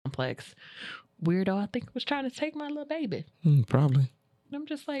complex weirdo, I think, was trying to take my little baby. Probably. And I'm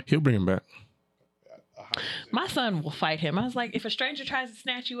just like, He'll bring him back. my son will fight him. I was like, if a stranger tries to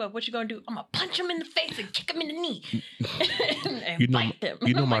snatch you up, what you gonna do? I'm gonna punch him in the face and kick him in the knee and fight them.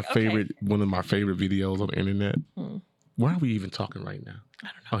 You know I'm my like, favorite, one of my favorite videos on the internet. Hmm. Why are we even talking right now? I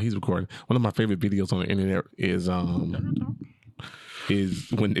don't know. Oh, he's recording. One of my favorite videos on the internet is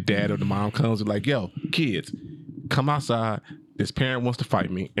when the dad or the mom comes and like, yo, kids, come outside. This parent wants to fight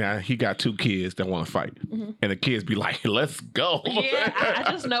me, and he got 2 kids that want to fight. Mm-hmm. And the kids be like, let's go. Yeah,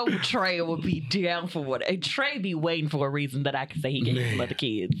 I just know Trey would be down for what. Trey be waiting for a reason that I can say he can handle the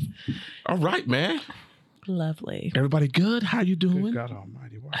kids. All right, man. Lovely. Everybody good? How you doing? Good God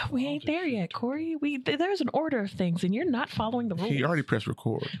Almighty. We ain't there yet, Corey. There's an order of things, and you're not following the rules. He already pressed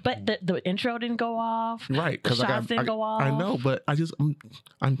record. But the intro didn't go off. Right. The shots didn't go off. I know, but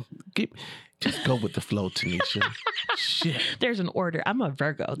just go with the flow, Tanisha. Shit. There's an order. I'm a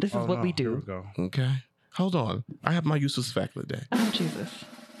Virgo. This is what we do. Here we go. Okay. Hold on. I have my useless fact of the day. Oh, Jesus.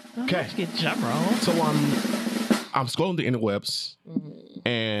 Okay. Let's get jump roll. So I'm scrolling the interwebs,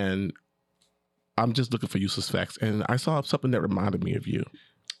 and I'm just looking for useless facts, and I saw something that reminded me of you.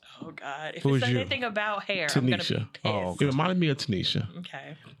 Oh, God. If Who it is said you? anything about hair, I'm going to be Tanisha. pissed. It reminded me of Tanisha.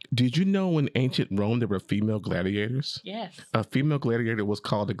 Okay. Did you know in ancient Rome there were female gladiators? Yes. A female gladiator was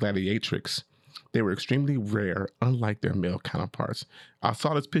called a gladiatrix. They were extremely rare, unlike their male counterparts. I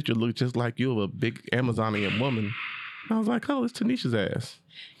saw this picture look just like you of a big Amazonian woman. I was like, oh, it's Tanisha's ass.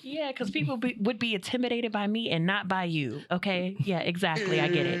 Yeah, because people would be intimidated by me and not by you. Okay? Yeah, exactly. I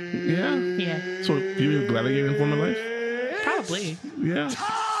get it. Yeah? Yeah. So you were a gladiator in former life? Probably. Yeah.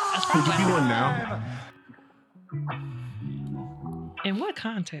 That's What probably you doing now? In what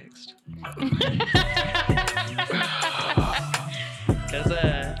context?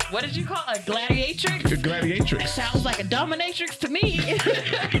 Because, what did you call a gladiatrix? A gladiatrix. Sounds like a dominatrix to me.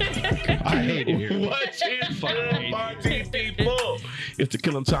 I hate it here. What is good, party people? It's the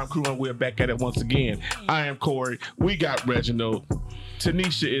Killing Tyme Crew, and we're back at it once again. I am Corey. We got Reginald.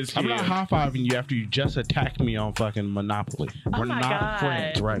 Tanisha is here. I'm not high-fiving you after you just attacked me on fucking Monopoly. We're my not God.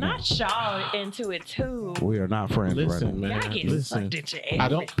 friends right Not y'all into it too. now. We are not friends Listen, right now. man. Y'all get Listen. sucked into I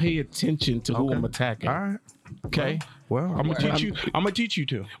don't pay attention to who I'm attacking. All right. Okay? Well, I'm gonna teach you. I'm gonna teach you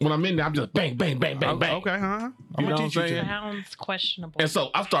to. When I'm in there, I'm just bang, bang, bang, bang, bang. Okay, huh? You I'm know gonna what teach you I'm saying? to. Sounds questionable. And so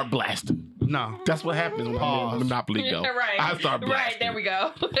I start blasting. No, That's what happens when I'm in Monopoly Go. Right. I start blasting. Right, there we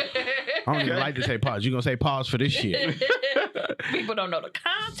go. I don't even like to say pause. You're gonna say pause for this shit. People don't know the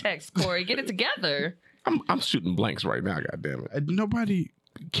context, Corey. Get it together. I'm shooting blanks right now, goddammit. Nobody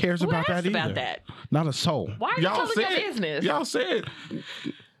cares Who about asked that either. about that? Not a soul. Why are you telling your said business? Y'all said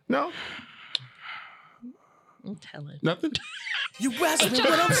no, I'm telling. nothing. You asking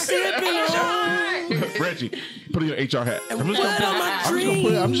what I'm sipping on? Reggie, put on your HR hat.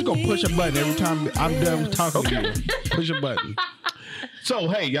 I'm just gonna push a button every time I'm done talking to you. Push a button. So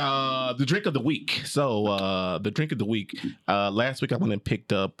hey, the drink of the week. So the drink of the week. Last week I went and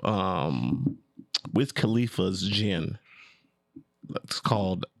picked up Wiz Khalifa's gin. It's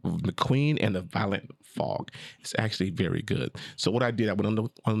called The Queen and the Violent Fog. It's actually very good. So what I did, I went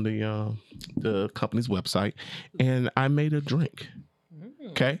on the company's website and I made a drink.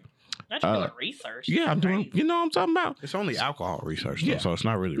 Okay. Not you doing research. Yeah, I'm doing. You know what I'm talking about? It's only alcohol research, though, Yeah. so it's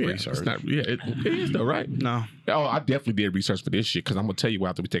not really research. It's not, it is though, right? No. Oh, I definitely did research for this shit because I'm gonna tell you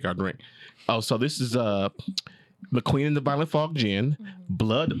after we take our drink. Oh, so this is the Queen and the Violent Fog gin,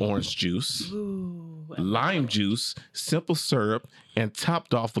 blood orange juice, lime juice, simple syrup, and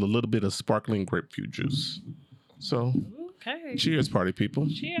topped off with a little bit of sparkling grapefruit juice. So, Okay. cheers, party people.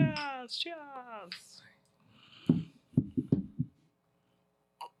 Cheers. Cheers.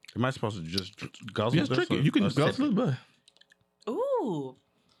 Am I supposed to just guzzle Just this? drink or- it. You can or just go sip a little bit. Ooh.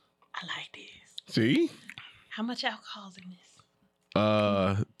 I like this. See? How much alcohol's in this?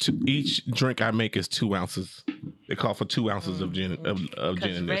 Each drink I make is 2 ounces. They call for 2 ounces of gin of gin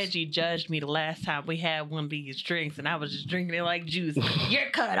Because in this. Reggie judged me the last time we had one of these drinks, and I was just drinking it like juice. You're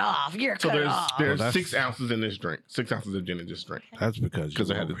cut off. You're So cut off. there's that's- 6 ounces in this drink. 6 ounces of gin in this drink. That's because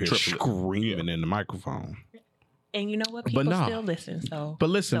I you had to over here triple it. screaming in the microphone. And you know what? But People nah. still listen. So, But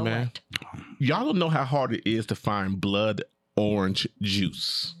listen, so man. what? Y'all don't know how hard it is to find blood orange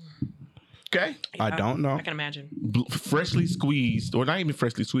juice. Okay? I don't know. I can imagine. Freshly squeezed, or not even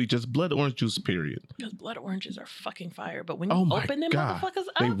freshly squeezed, just blood orange juice, period. Because blood oranges are fucking fire. But when you Oh my open them God. motherfuckers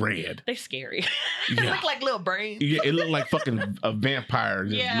up, They red. they scary. They Yeah. look like little brains. Yeah, it looked like fucking a vampire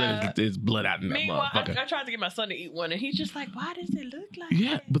just Yeah. let his blood out in that Meanwhile, motherfucker. I tried to get my son to eat one, and he's just like, "Why does it look like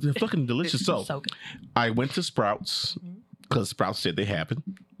Yeah, that?" but they're fucking delicious. So, so good. I went to Sprouts because Sprouts said they have it.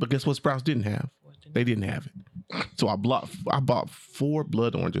 But guess what Sprouts didn't have? They didn't have it. So I bought 4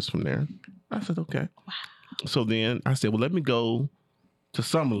 blood oranges from there. I said, okay. Wow. So then I said, well, let me go to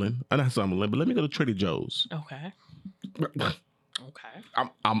Summerlin. Not Summerlin, but let me go to Trader Joe's. Okay.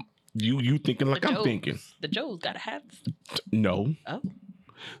 I'm you thinking like I'm Joes. thinking. The Joes gotta have. No. Oh.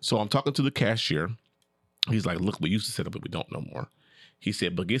 So I'm talking to the cashier. He's like, look, we used to set up, but we don't no more. He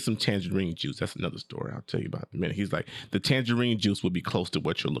said, but get some tangerine juice. That's another story I'll tell you about in a minute. He's like, the tangerine juice will be close to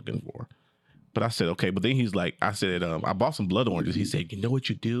what you're looking for. But I said, okay. But then he's like, I said, I bought some blood oranges. He said, you know what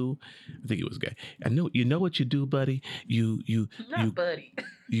you do? I think he was gay. You know what you do, buddy? Buddy.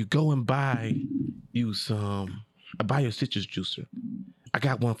 You go and buy I buy your citrus juicer. I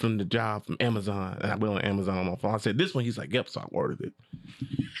got one from the job from Amazon. And I went on Amazon on my phone. I said, this one. He's like, yep. So I ordered it.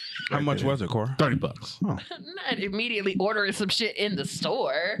 How much was it, Corey? $30. Oh. Not immediately ordering some shit in the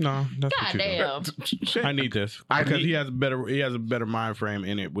store. No, that's what you Goddamn. I need this because he has a better mind frame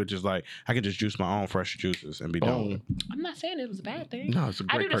in it, which is like I can just juice my own fresh juices and be done with it. I'm not saying it was a bad thing. No, it's a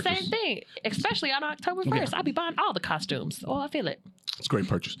I great do the purchase. same thing, especially on October 1st. I'll be buying all the costumes. Oh, I feel it. It's a great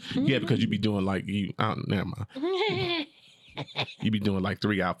purchase. Yeah, because you be doing like never mind. You be doing like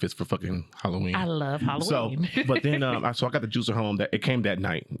 3 outfits for fucking Halloween. I love Halloween. So, but then I got the juicer home that it came that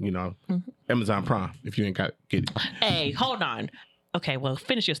night. Amazon Prime. If you ain't got get it. Hey, hold on. Okay, well,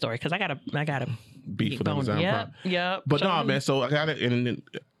 finish your story because I gotta Beef with Amazon Prime. Yep. But no, man. So I got it, and then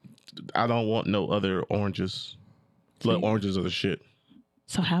I don't want no other oranges. Blood oranges are the shit.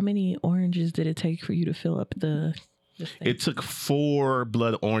 So how many oranges did it take for you to fill up the thing? It took 4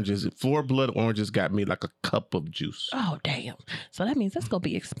 blood oranges. 4 blood oranges got me like a cup of juice. Oh, damn. So that means that's going to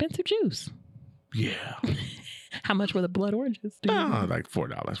be expensive juice. Yeah. How much were the blood oranges? Like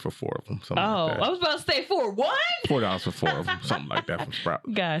 $4 for 4 of them. Something like that. I was about to say for what? $4 for 4 of them. Something like that from Sprouts.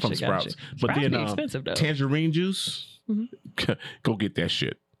 Gotcha, from Sprouts. gotcha. But Sprouts then be expensive, though. tangerine juice, go get that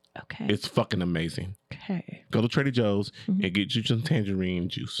shit. Okay. It's fucking amazing. Okay. Go to Trader Joe's and get you some tangerine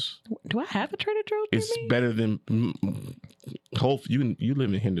juice. Do I have a Trader Joe's? It's better than Whole. You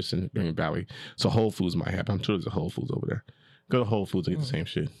live in Henderson, Green Valley, so Whole Foods might have. I'm sure there's a Whole Foods over there. Go to Whole Foods and get the same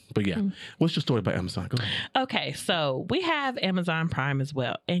shit. But yeah, what's your story about Amazon? Go ahead. Okay, so we have Amazon Prime as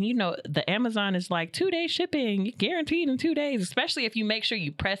well. And the Amazon is like 2-day shipping. You're guaranteed in 2 days, especially if you make sure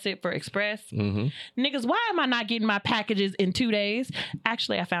you press it for express. Niggas, why am I not getting my packages in 2 days?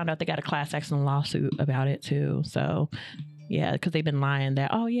 Actually, I found out they got a class action lawsuit about it too. So yeah, because they've been lying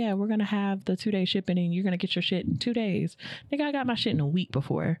that, oh yeah, we're going to have the 2-day shipping and you're going to get your shit in 2 days. Nigga, I got my shit in a week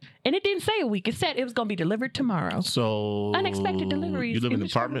before. And it didn't say a week. It said it was going to be delivered tomorrow. So Unexpected deliveries. You live in an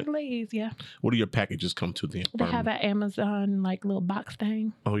apartment? Delays, yeah. What do your packages come to the apartment? They have an Amazon like little box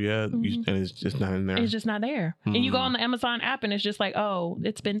thing. Oh yeah, and it's just not in there. It's just not there. And you go on the Amazon app and it's just like, oh,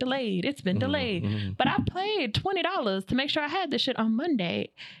 it's been delayed. It's been delayed. But I paid $20 to make sure I had this shit on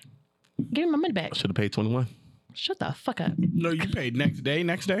Monday. Give me my money back. Should have paid 21. Shut the fuck up. No, you paid next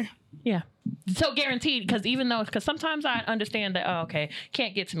day. Yeah. So guaranteed, because sometimes I understand that, oh, okay,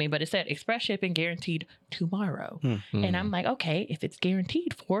 can't get to me, but it said express shipping guaranteed tomorrow. And I'm like, okay, if it's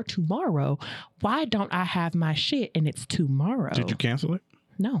guaranteed for tomorrow, why don't I have my shit and it's tomorrow? Did you cancel it?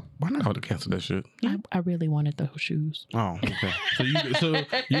 No. Why not? I would have canceled that shit. I really wanted those shoes. Oh, okay. So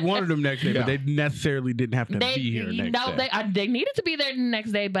you wanted them next day, but they necessarily didn't have to be here next day. They needed to be there the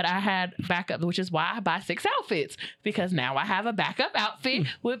next day, but I had backup, which is why I buy 6 outfits, because now I have a backup outfit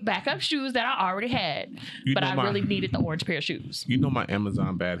with backup shoes that I already had. But I really needed the orange pair of shoes. You know my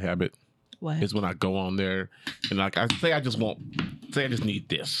Amazon bad habit? What? Is when I go on there and like I just need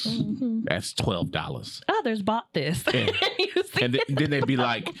this. That's $12. Others bought this. And then they'd be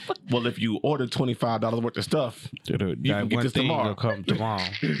like, well, if you order $25 worth of stuff, you can get this tomorrow. Will come tomorrow.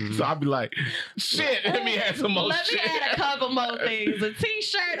 So I'd be like, shit, let me add some more shit. Let me add a couple more things. A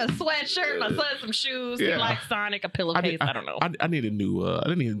t-shirt, a sweatshirt, my son some shoes. He likes Sonic, a pillowcase. I don't know. I need a new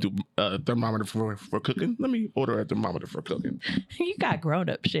thermometer for cooking. Let me order a thermometer for cooking. You got grown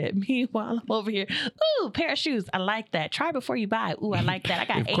up shit. Meanwhile, I'm over here. Ooh, pair of shoes. I like that. Try before you buy. Ooh, I like that. I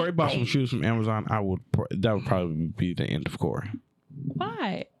got If Corey bought some shoes from Amazon, that would probably be the end of Corey.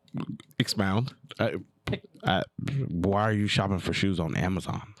 Why? Expound. Why are you shopping for shoes on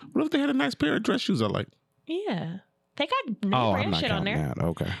Amazon? What if they had a nice pair of dress shoes I like? Yeah. They got no brand shit on there. That.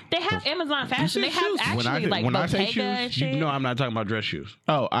 Okay. They have Amazon fashion. They have actually when I say Bottega shoes, and shit. you know I'm not talking about dress shoes.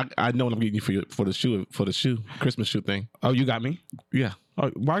 Oh, I know what I'm getting you for the shoe Christmas shoe thing. Oh, you got me? Yeah. Oh,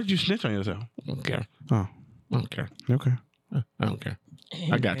 why did you snitch on yourself? I don't care. Oh, I don't care. okay. I don't care.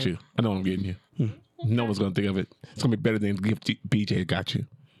 I got you. I know what I'm getting you. No one's gonna think of it. It's gonna be better than gift BJ got you.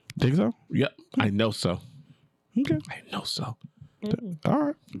 Think so? Yep. I know so. Okay. I know so. All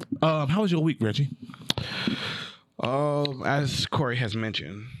right. How was your week, Reggie? As Corey has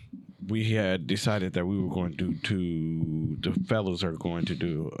mentioned, we had decided that we were going the fellas are going to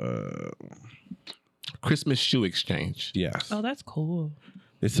do Christmas shoe exchange. yes. Oh, that's cool.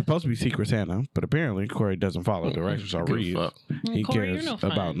 It's supposed to be Secret Santa, but apparently Corey doesn't follow directions or Give a read. fuck. He Corey, cares you're no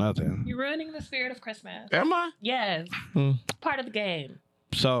fun. about nothing. You're ruining the spirit of Christmas. Am I? Yes. Part of the game.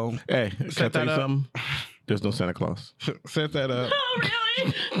 So Hey, can I Set tell you that up. something? There's no Santa Claus. set that up. Oh,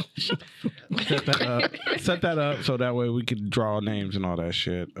 really? Set that up so that way we could draw names and all that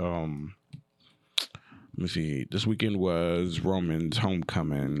shit. Let me see. This weekend was Roman's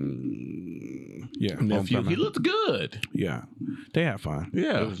homecoming. Yeah, Nephew, homecoming. he looked good. Yeah, they had fun.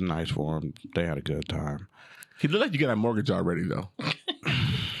 Yeah. It was nice for them. They had a good time. He looked like you got a mortgage already, though.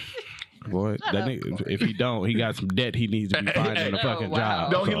 Boy, that nigga, if he don't, he got some debt he needs to be finding a Oh, fucking wow.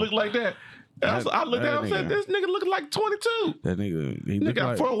 job. No, he So, looked like that. I looked at him and said, this nigga looking like 22. that nigga, he Nigga looked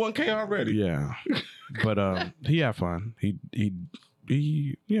got like 401k already. yeah, but he had fun.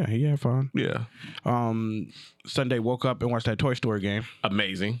 He had fun. Yeah. Sunday woke up and watched that Toy Story game.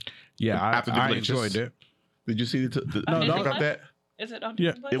 Amazing. Yeah, After the I glitches. enjoyed it. Did you see the No, you no. got that? Is it on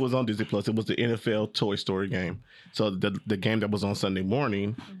Yeah, Disney Plus? It was on Disney Plus. It was the NFL Toy Story game. So the game that was on Sunday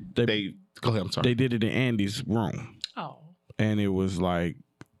morning, they go ahead. I'm sorry. They did it in Andy's room, Oh. and it was like,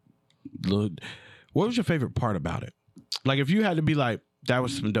 look, what was your favorite part about it? Like, if you had to be like, that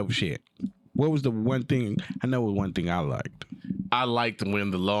was some dope shit. What was the one thing? I know what one thing I liked. I liked when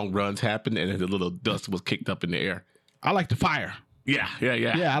the long runs happened and the little dust was kicked up in the air. I like the fire. Yeah.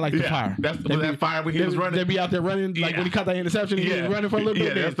 Yeah, I like the fire. That's They that be- fire when he was running. They be out there running, like Yeah. when he caught that interception, he was running for a little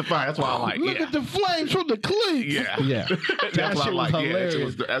bit. Yeah, that's the fire. That's why I like. Look Yeah. at the flames from the cleats. Yeah. Yeah. That's That what I shit was like. Yeah,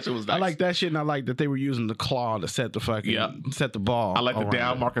 hilarious. that shit was nice. I like that shit, and I like that they were using the claw to set the fucking Yeah. set the ball. I like the around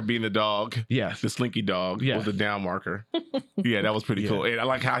down it. marker being the dog. Yes. The slinky dog Yeah. was the down marker. Yeah, that was pretty Yeah. cool. And I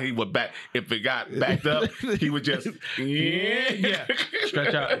like how he would back if it got backed up, he would just Yeah.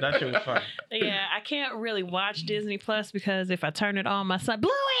 Stretch out. That shit was fun. Yeah, I can't really watch Disney Plus because if I turn it on, my son,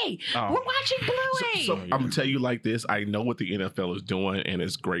 Bluey, Oh. we're watching Bluey. So I'm gonna tell you like this. I know what the NFL is doing, and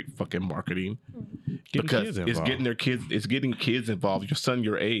it's great fucking marketing Getting because kids it's involved. getting their kids. It's getting kids involved. Your son,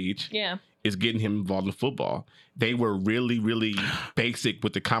 your age, Yeah. is getting him involved in football. They were really, really basic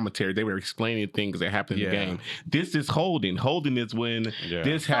with the commentary. They were explaining things that happened in the Yeah. game. This is holding. Holding is when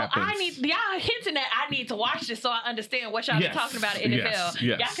this So happens. I need y'all hinting that I need to watch this so I understand what y'all Yes. be talking about in NFL. Yes.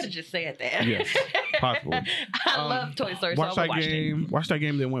 Yes. Y'all could have just said that. Yes. Possible. I love Toy Story, so Watch I that watched it. game. Watch that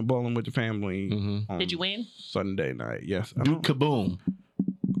game that went bowling with the family. Mhm. on Did you win? Sunday night. Yes. Duke Kaboom.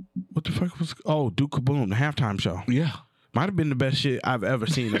 What the fuck was? Oh, Duke Kaboom, the halftime show. Yeah. Might have been the best shit I've ever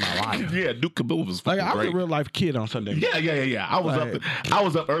seen in my life. Yeah, Duke Kaboom was Like fucking I was great. a real life kid on Sunday. Yeah. I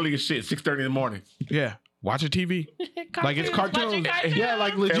was up early as shit, 6:30 in the morning. Yeah. Watching TV. Like it's Watching cartoons. Yeah,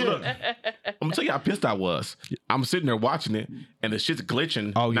 like And legit. look, I'm gonna tell you how pissed I was. I'm sitting there watching it, and the shit's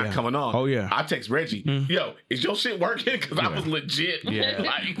glitching, Oh, not yeah. coming on. Oh, yeah. I text Reggie, yo, is your shit working? Because I was legit. Yeah.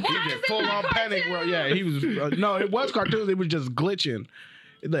 Like, He just full on panic. Bro. Yeah, he was. No, it was cartoons. It was just glitching.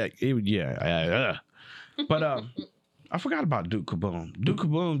 Like it, yeah. But I forgot about Duke Kaboom. Duke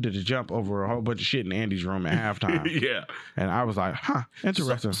Kaboom did a jump over a whole bunch of shit in Andy's room at halftime, yeah. and I was like, "Huh,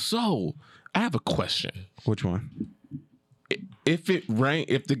 interesting." So I have a question. Which one? If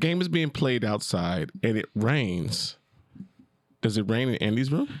the game is being played outside and it rains, does it rain in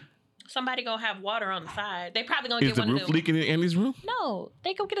Andy's room? Somebody gonna have water on the side. They probably gonna Is get the one of roof them. leaking in Andy's room? No,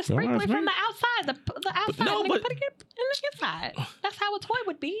 they go get a Don't sprinkler ask me. from the outside. The outside. no, and they but- put it in the inside. That's how a toy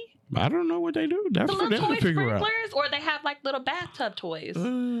would be. I don't know what they do. That's The for little them toy to figure out. sprinklers, or they have like little bathtub toys.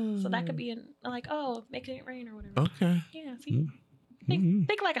 So that could Mm. be in, like, oh, making it rain or whatever. Okay. Yeah, see,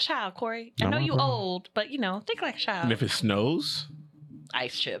 think like a child, Corey. I No, know no you problem. old, but think like a child. And if it snows,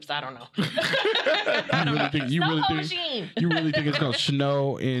 Ice chips. I don't know. You really think? You Snow really cone think? machine. You really think it's gonna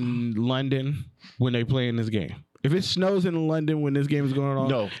snow in London when they play in this game? If it snows in London when this game is going on,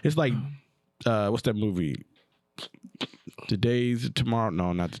 No. It's like, what's that movie? The Days of Tomorrow?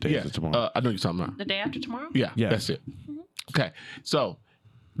 No, not the Days of Tomorrow. I know what you're talking about. The day after tomorrow. Yeah, Yeah. that's it. Okay, so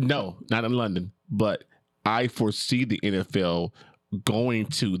no, not in London, but I foresee the NFL going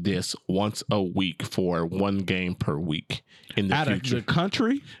to this once a week for one game per week in the Out of future. the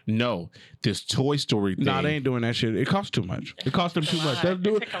country? No, this Toy Story thing. No, they ain't doing that shit. It costs too much. It costs them too much. They'll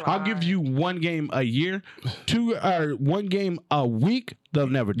do it. It's a I'll lot. give you one game a year, one game a week. They'll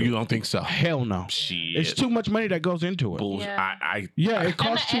never do You it. don't think so? Hell no. Shit. It's too much money that goes into it. Bullshit. Yeah. Yeah, it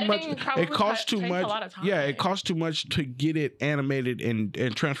costs the too much. editing probably It costs too takes much. a lot of time. Yeah, it costs too much to get it animated and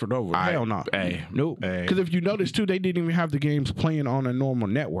transferred over. Hell no. Hey, Nope. hey. Because if you notice too, they didn't even have the games playing on a normal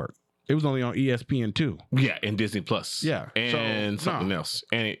network. It was only on ESPN too. Yeah, and Disney Plus. Yeah, and so, something nah. else.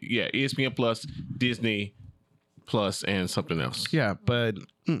 And ESPN Plus, Disney, Plus and something else. Yeah, but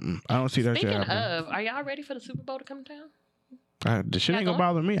I don't see that shit Speaking happening. of, are y'all ready for the Super Bowl to come to town? The shit ain't Y'all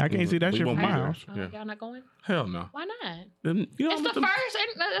gonna bother me. I can't see that We shit from won't my be there. house. Oh, Yeah. y'all not going? Hell no. Why not? You know, It's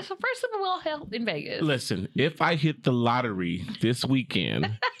the first Super Bowl held in Vegas. Listen, if I hit the lottery this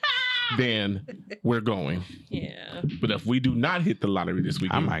weekend, then we're going. Yeah. But if we do not hit the lottery this I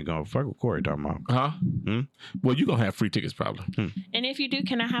weekend, might go. Fuck what Corey talking about. huh? Well, you're gonna have free tickets probably. And if you do,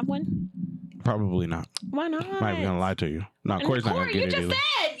 can I have one? Probably not. Why not? I'm not even gonna lie to you. No, Corey's not gonna Corey, get you it just either.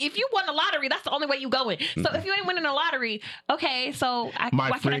 said if you won the lottery, that's the only way you going. So if you ain't winning the lottery, okay, so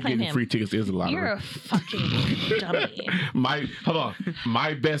My why can't I friend claim getting him? free tickets is a lottery. You're a fucking dummy. My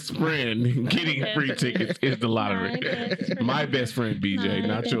best friend getting free tickets is the lottery. My best friend, BJ,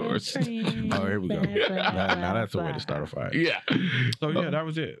 not yours. Oh, here we go. Now that's the way to start a fight. Yeah. So yeah, that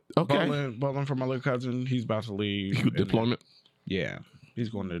was it. Okay. Bowling for my little cousin. He's about to leave. Deployment? Yeah, he's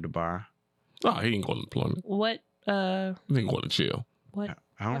going to Dubai. Oh, he ain't going to deployment. What? He ain't going to chill. What?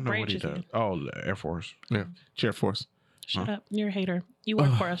 I don't What know what branch he is he does. in? Oh, the Air Force. Yeah. Chair Force. Shut up. You're a hater. You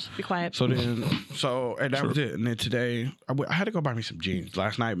work for us. Be quiet. So then, and that was it. And then today, I had to go buy me some jeans.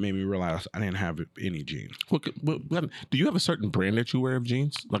 Last night made me realize I didn't have any jeans. What, do you have a certain brand that you wear of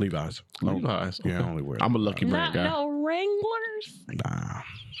jeans? Like Levi's. Levi's. Okay. Yeah, I only wear. I'm a lucky brand Not guy. no Wranglers. Nah.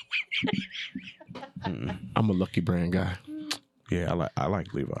 I'm a lucky brand guy. Yeah, I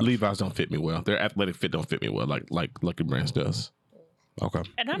like Levi's. Levi's don't fit me well. Their athletic fit don't fit me well like Lucky Brands does. Okay.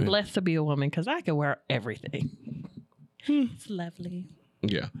 And I'm blessed to be a woman because I can wear everything. It's lovely.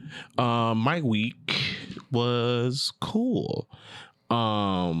 Yeah. My week was cool.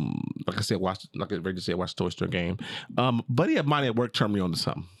 Like I said, watch the Toy Store game. Buddy of mine at work turned me on to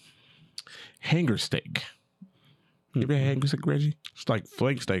something. Hanger steak. You ever had hanger steak, Reggie? It's like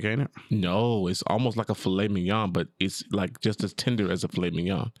flake steak, ain't it? No, it's almost like a filet mignon, but it's like just as tender as a filet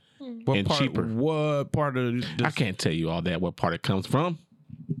mignon. What And part, cheaper. What part of this? I can't tell you all that, what part it comes from.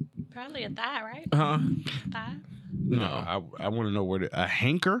 Probably a thigh, right? Huh? Thigh. No, I want to know where a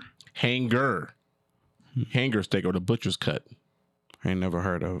hanker. Hanger steak or the butcher's cut. I ain't never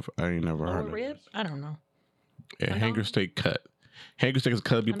heard of. Lower rib? I don't know. Yeah, hanger steak cut. Hanger steak is a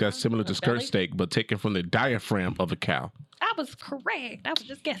cut of beef that's similar to skirt belly? steak, but taken from the diaphragm of a cow. I was correct. I was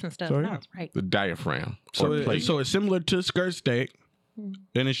just guessing stuff. So, I yeah. was right. The diaphragm. So, or plate. so it's similar to skirt steak,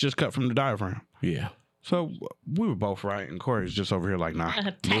 and it's just cut from the diaphragm. Yeah. So we were both right, and Corey's just over here like, nah.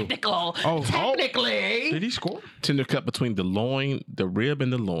 Technical. Oh, Technically. Did he score? Tender cut between the loin, the rib,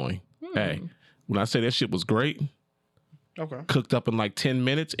 and the loin. Hey, when I say that shit was great, Okay. cooked up in like 10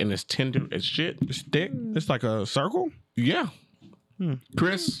 minutes and it's tender as shit. It's thick. It's like a circle. Yeah.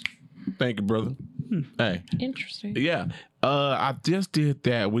 Chris, thank you, brother. Hey, Interesting. yeah. I just did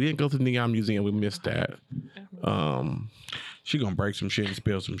that. We didn't go to the Neon Museum. We missed that. She gonna break some shit and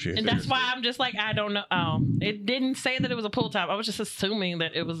spill some shit. And that's why I'm just like, I don't know. Oh, it didn't say that it was a pull top. I was just assuming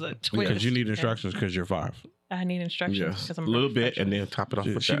that it was a twist. Because you need instructions because you're 5. I need instructions Yes. because A I'm little bit and then top it off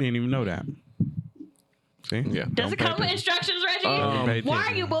with She that. didn't even know that. See? Yeah. Does it come with instructions, Reggie? Pay Why are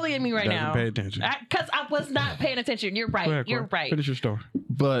attention. you bullying me right Doesn't now? pay attention. Because I was not paying attention. You're right. Go ahead, You're Corey. right. Finish your story.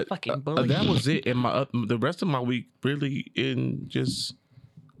 But Fucking bully. that was it. And my the rest of my week really in just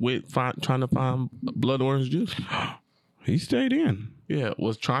with trying to find blood orange juice. He stayed in. Yeah,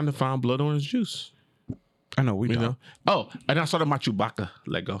 was trying to find blood orange juice. I know we You know. know. Oh, and I started my Chewbacca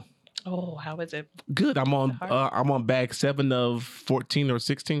Lego. Oh, how is it? Good. I'm on bag 7 of 14 or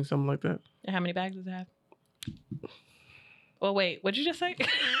 16, something like that. How many bags does it have? Well, wait. What'd you just say?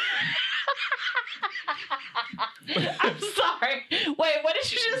 I'm sorry. Wait, what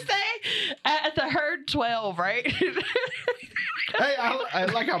did you just say? At the herd 12, right? Hey, I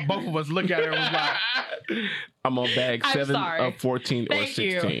like how both of us look at it and was like, I'm on bag I'm 7 sorry. of 14 or Thank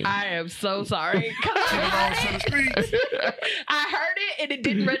 16. you. I am so sorry. I heard it and it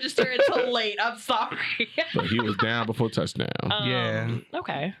didn't register until late. I'm sorry. But he was down before touchdown. Yeah.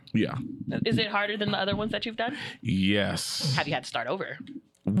 Okay. Yeah. Is it harder than the other ones that you've done? Yes. Have you had to start over?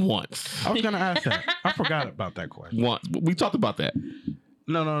 Once. I was gonna ask that. I forgot about that question. Once. We talked about that.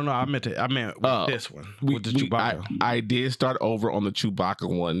 No. I meant with this one. With the Chewbacca. I did start over on the Chewbacca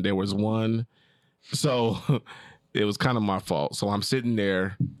one. There was one. So it was kind of my fault. So I'm sitting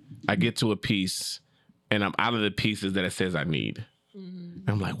there. I get to a piece and I'm out of the pieces that it says I need. And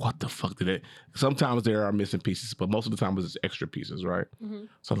I'm like, what the fuck did it? Sometimes there are missing pieces, but most of the time it's extra pieces, right?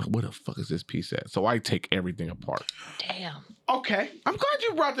 So I'm like, where the fuck is this piece at? So I take everything apart. Damn. Okay. I'm glad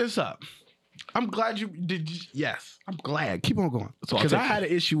you brought this up. I'm glad you did. Yes. I'm glad. Keep on going. So I'll Because take I had an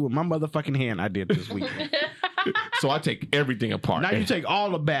issue with my motherfucking hand I did this weekend. So I take everything apart. Now you take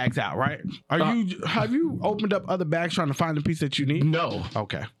all the bags out, right? Have you opened up other bags trying to find the piece that you need? No.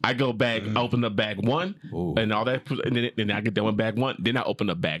 Okay. I go open up bag 1 and all that, and then I get done with bag 1. Then I open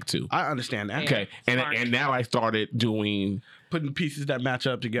up bag 2. I understand that. Okay, and now I started doing Putting pieces that match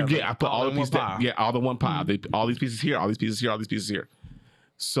up together. Yeah, I put all the pieces. All the one pile. All these pieces here. All these pieces here. All these pieces here.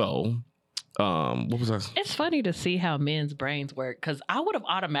 So, what was I? It's funny to see how men's brains work because I would have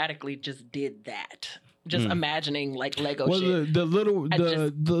automatically just did that. Just imagining like Lego shit.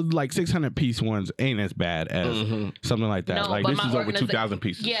 The like 600 piece ones ain't as bad as something like that. No, like but This is over 2,000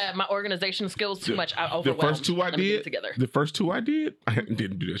 pieces. Yeah, my organization skills too much. I The overwhelmed. first two I Let me get it did. together. The first two I did. I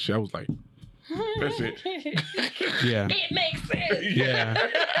didn't do that shit. I was like, that's it. Yeah. It makes sense. Yeah.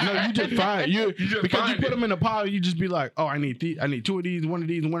 No, you just find just because find you put it. them in a pile. You just be like, oh, I need 2 of these, 1 of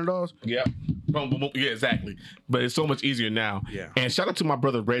these, and 1 of those. Yeah. Boom, boom, boom. Yeah, exactly. But it's so much easier now. Yeah. And shout out to my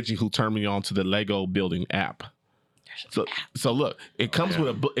brother Reggie who turned me on to the Lego building app. So look, it comes with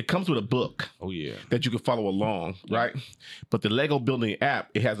a book. It comes with a book. Oh yeah. That you can follow along, right? But the Lego building app,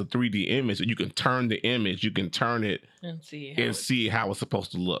 it has a 3D image, so you can turn the image, you can turn it And see. and see how it's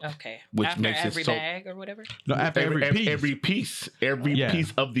supposed to look. Okay. Which After makes every it so bag or whatever. No, after every piece. Every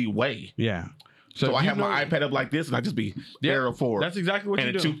piece of the way. Yeah. So I have my iPad up like this, and I just be arrow forward. That's exactly what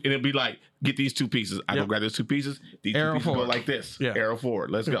you do. And it'd be like, get these 2 pieces. I go grab those 2 pieces. These Arrow 2 pieces forward. go like this. Yeah. Arrow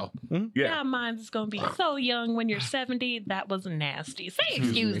forward. Let's go. Mm-hmm. Yeah. Yeah, mine's gonna be so young when you're 70. That was nasty. Say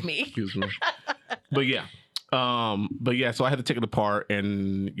excuse me. Excuse me. But yeah. So I had to take it apart,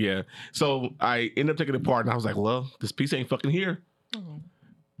 and yeah. So I ended up taking it apart, and I was like, well, this piece ain't fucking here.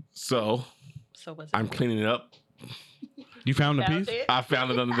 So So was it? I'm cleaning it up. You found the Found piece? it? I found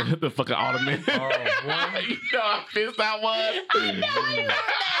it under the fucking ottoman. Oh, You know how pissed I was. I know you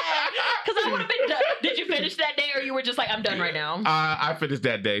because I would have been done. Did you finish that day, or you were just like, I'm done right now? I finished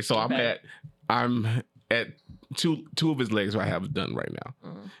that day, so Okay. I'm at two of his legs I have done right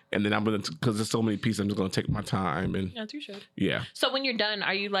now, and then I'm gonna because there's so many pieces. I'm just gonna take my time and As you should. yeah. So when you're done,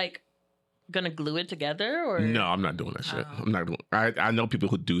 are you like gonna glue it together, or No, I'm not doing that shit. Oh. I'm not doing. I know people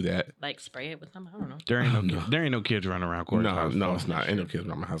who do that. like spray it with something? I don't know. There ain't no kids running around court. No, it's not. Ain't no kids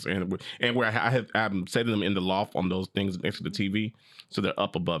around my house. And where I'm setting them in the loft on those things next to the TV, so they're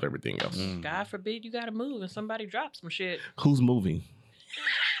up above everything else. God forbid you gotta move and somebody drops some shit. Who's moving?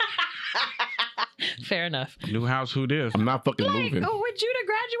 Fair enough. New house, who this? I'm not fucking Like, moving. would you to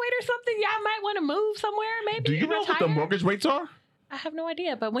graduate or something? Y'all might want to move somewhere, maybe. Do you know what the mortgage rates are? I have no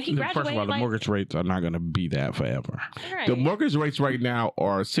idea. But when he graduated, First of all, the like, mortgage rates are not going to be that forever. right. The mortgage rates right now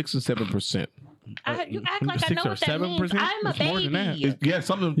are 6 and 7%. You act like I 6 know or what that means. 7%? I'm a It's more than that. baby. Yeah,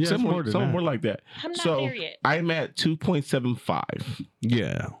 something Yeah, it's similar, more than something that. more like that. I'm not So there yet. I'm at 2.75.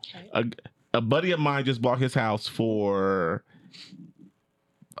 Yeah. A buddy of mine just bought his house for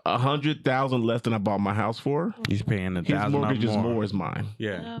 100,000 less than I bought my house for. He's paying His $1,000 mortgage is more. more as mine.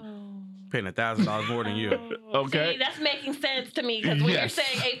 Yeah. Oh. Paying $1,000 more than you. Okay. See, that's making sense to me because when Yes. you're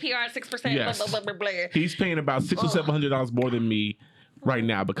saying APR 6%, Yes. blah, blah, blah, blah, blah. He's paying about $600 or $700 more than me right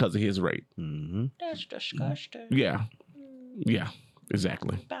now because of his rate. Mm-hmm. That's disgusting. Yeah. Yeah.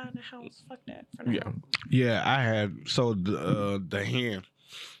 Exactly. Buying a house, fuck that. For now. Yeah. Yeah, I had the hand.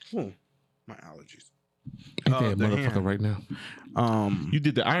 My allergies. Ain't that the motherfucker hand. right now? You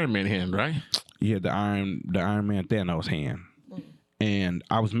did the Iron Man hand, right? Yeah, the Iron Man Thanos hand. And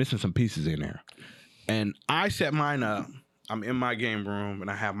I was missing some pieces in there. And I set mine up. I'm in my game room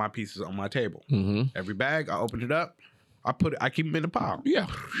and I have my pieces on my table. Mm-hmm. Every bag, I open it up. I keep them in the pile. Yeah.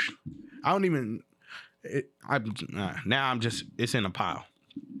 I don't even. Now I'm just. It's in a pile.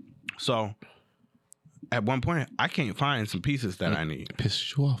 So at one point, I can't find some pieces that I need.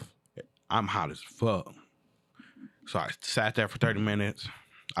 Pisses you off. I'm hot as fuck. So I sat there for 30 minutes.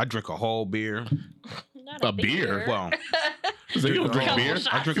 I drink a whole beer. Not A beer? Well, So you don't drink Couple beer? shots.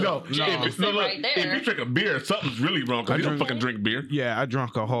 I drink No, no. if you drink a beer, something's really wrong because you don't fucking drink beer. Yeah, I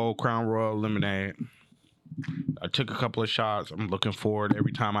drank a whole Crown Royal lemonade. I took a couple of shots. I'm looking for it.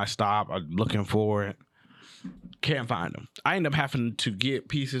 Every time I stop, I'm looking for it. Can't find them. I end up having to get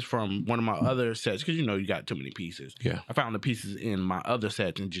pieces from one of my other sets because you got too many pieces. Yeah. I found the pieces in my other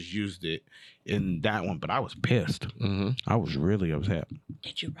sets and just used it in that one, but I was pissed. Mm-hmm. I was really upset.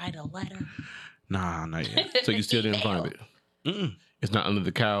 Did you write a letter? Nah, not yet. So you still didn't find it? Mm-mm. It's not under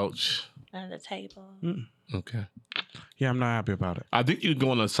the couch. Under the table. Okay. Yeah, I'm not happy about it. I think you go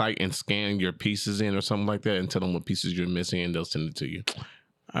on a site and scan your pieces in or something like that and tell them what pieces you're missing and they'll send it to you.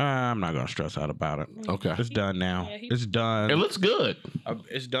 I'm not going to stress out about it. Okay. It's done now. Yeah, It's done. It looks good.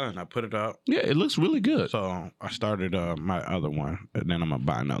 It's done. I put it up. Yeah, it looks really good. So I started my other one, and then I'm gonna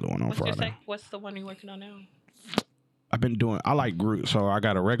buy another one on Friday. What's the one you're working on now? I like Groot, so I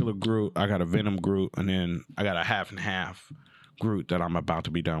got a regular Groot, I got a Venom Groot, and then I got a half and half Groot that I'm about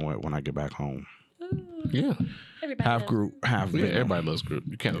to be done with when I get back home. Ooh. Yeah. Everybody Half loves Groot, half Yeah, Venom. everybody loves Groot.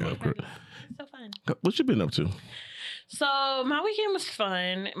 You can't love Groot. It's so fun. What you been up to? So my weekend was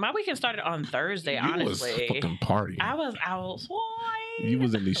fun. My weekend started on Thursday. You Honestly, was fucking partying. I was outside. You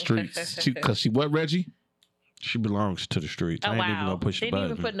was in these streets. Because she what, Reggie? She belongs to the streets. Oh I ain't even wow! gonna push the Didn't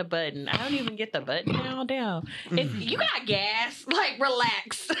button. even put in the button. I don't even get the button down. If you got gas, like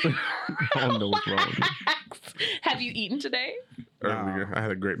relax. I don't know what's wrong with you. Have you eaten today? Earlier, I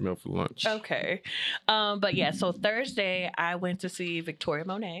had a great meal for lunch. Okay. But yeah, so Thursday I went to see Victoria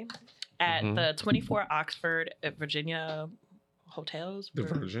Monet at the 24 Oxford at Virginia hotels. The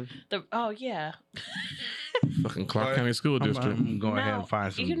Virgin. Oh yeah. Fucking Clark County School District. I'm going ahead and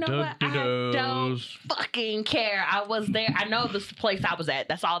find some You know what? I don't duh-duh-duhs. fucking care. I was there. I know this place I was at.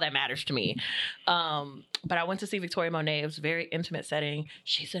 That's all that matters to me. But I went to see Victoria Monet. It was a very intimate setting.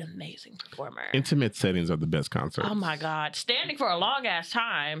 She's an amazing performer. Intimate settings are the best concerts. Oh my God. Standing for a long ass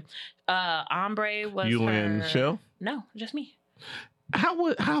time. Ombre was You her... and Shell? No, just me.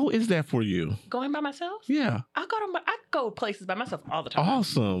 How is that for you? Going by myself? Yeah. I go places by myself all the time.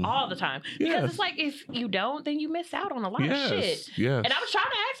 Awesome. All the time. Because Yes. it's like if you don't, then you miss out on a lot of shit. Yes. And I was trying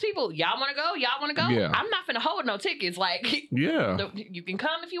to ask people, y'all want to go? Y'all want to go? Yeah. I'm not finna hold no tickets. Like, Yeah. you can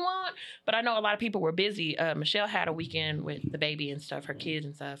come if you want. But I know a lot of people were busy. Michelle had a weekend with the baby and stuff, her kids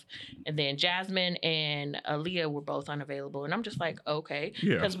and stuff. And then Jasmine and Aaliyah were both unavailable. And I'm just like, okay.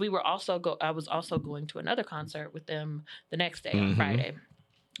 Yeah. Because I was also going to another concert with them the next day on Friday.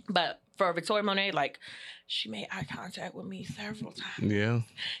 But for Victoria Monet, like, she made eye contact with me several times. Yeah.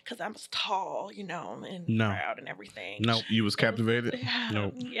 Because I was tall, and proud and everything. No. You was captivated? Yeah.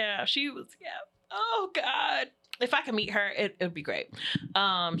 Nope. Yeah, she was, Oh, God. If I could meet her, it would be great.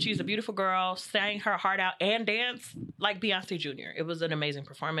 She's a beautiful girl, sang her heart out and danced like Beyonce Jr. It was an amazing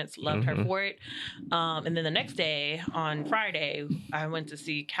performance. Loved her for it. And then the next day, on Friday, I went to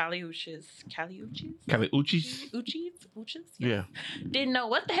see Kali Uchis. Uchis? Yeah. Didn't know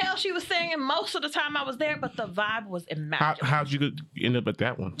what the hell she was singing most of the time I was there, but the vibe was immaculate. How'd you end up at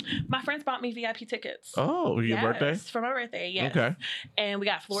that one? My friends bought me VIP tickets. Oh, your birthday? For my birthday, yes. Okay. And we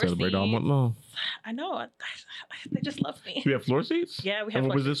got floor Celebrate seats. all month long. I know. They just love me. We have floor seats? Yeah, we have And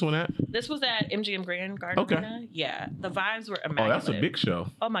where floor was this one at? This was at MGM Grand Garden Okay. Arena. Yeah, the vibes were Oh, immaculate. that's a big show.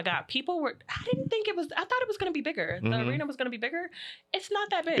 Oh my God, people were. I didn't think it was. I thought it was going to be bigger. The arena was going to be bigger. It's not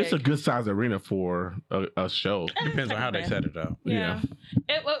that big. It's a good size arena for a show. Depends on how they set it up. Yeah,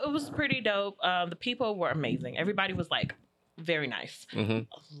 it was pretty dope. The people were amazing. Everybody was like very nice. A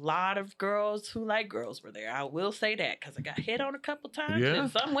lot of girls who like girls were there. I will say that because I got hit on a couple times. Yeah.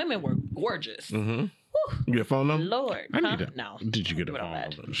 And some women were gorgeous. You get a phone number? Lord, I need that. No. Did you get a Do it all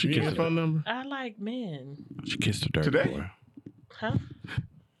that. phone? She You get a kissed phone number? I like men. She kissed a dirty Today? boy. Huh?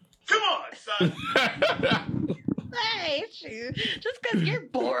 Come on, son. Hey, just because you're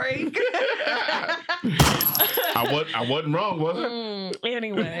boring. I wasn't wrong, was I?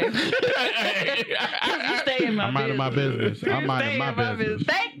 Anyway. You stay in my I'm minding my business. I'm minding my business.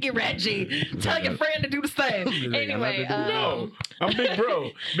 Thank you, Reggie. Tell your friend to do the same. Anyway. No, I'm Big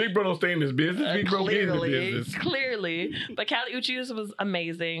Bro. Big Bro don't stay in this business. Big Bro get in the business. Clearly. But Kali Uchis was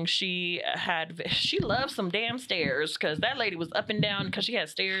amazing. She loves some damn stairs because that lady was up and down because she had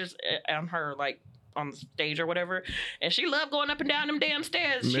stairs on her, like, on the stage or whatever, and she loved going up and down them damn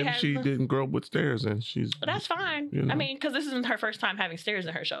stairs. Maybe she didn't grow up with stairs, and she's. But that's fine. You know. I mean, because this isn't her first time having stairs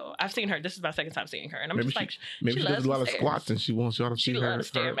in her show. I've seen her. This is my second time seeing her, and I'm Maybe just like, maybe she does loves a lot of stairs. squats, and she wants y'all to see She her.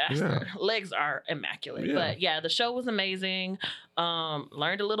 loves Stairmaster. Legs are immaculate. Yeah. But yeah, the show was amazing.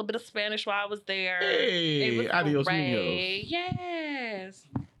 Learned a little bit of Spanish while I was there. Hey, it was adios, great. niños. Yes.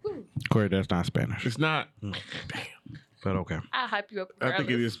 Woo. Corey, that's not Spanish. It's not. But okay. I'll hype you up. I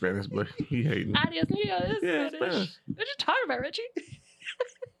think it is Spanish, but he hating. Adios, Neo. It's Yeah, it's Spanish. Spanish. What you talking about, Richie?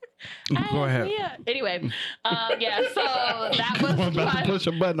 Go ahead. Yeah. Anyway, yeah. So that was I'm about to push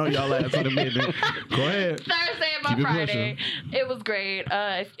a button on y'all ass in a minute. Go ahead. Thursday and my Keep it Friday. It was great.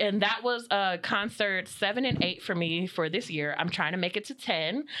 And that was concert 7 and 8 for me for this year. I'm trying to make it to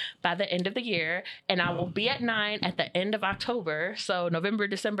 10 by the end of the year. And I will be at 9 at the end of October. So November,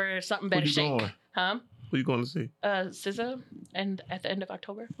 December, something better Where you shake. going? Huh? Who you going to see? SZA and at the end of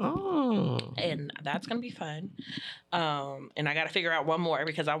October. Oh. And that's going to be fun. And I got to figure out one more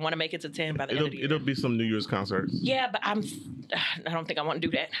because I want to make it to 10 by the end of the year. It'll be some New Year's concerts. Yeah, but I don't think I want to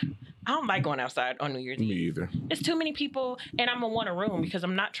do that. I don't like going outside on New Year's Me Eve. either. It's too many people, and I'm gonna want a room because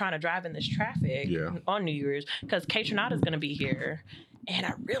I'm not trying to drive in this traffic Yeah. on New Year's. Because Kaytranada is gonna be here, and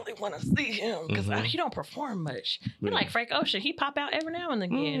I really want to see him because he don't perform much. He like Frank Ocean. He pop out every now and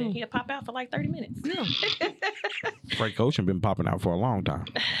again, and he'll pop out for like 30 minutes. Frank Ocean been popping out for a long time.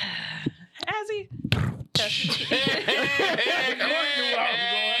 Has he?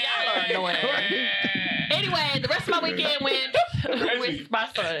 Y'all are annoying. Anyway, the rest of my weekend went with my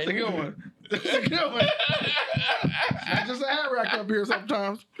son. It's a good one. It's a good one. I just a hat rack up here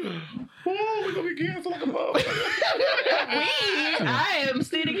sometimes. Oh, we're gonna get canceled like a mother. I am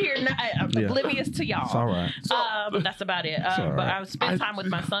sitting here oblivious to y'all. It's all right. That's about it. all But right. I spent time with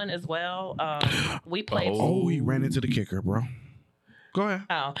my son as well. We played. Oh, he ran into the kicker, bro. Go ahead.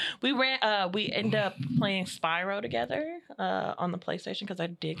 We ended up playing Spyro together on the PlayStation because I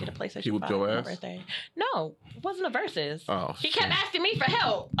did get a PlayStation. He whooped 5 your on my ass? birthday. No, it wasn't a versus. Oh, he kept asking me for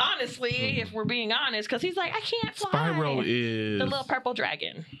help. Honestly, if we're being honest, because he's like, I can't fly. Spyro is the little purple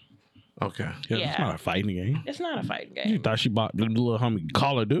dragon. okay. Yeah, Yeah. it's not a fighting game. It's not a fighting You game. thought she bought the little homie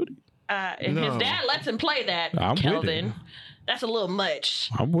Call of Duty? And No. his dad lets him play that. I'm with it. Kelvin. That's a little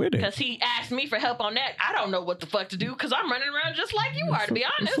much. I'm with it. Because he asked me for help on that. I don't know what the fuck to do because I'm running around just like you are, to be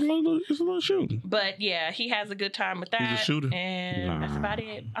honest. It's a little shooting. But yeah, he has a good time with that. He's a shooter. And that's about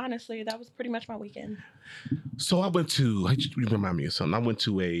it. Honestly, that was pretty much my weekend. So I went to. You remind me of something. I went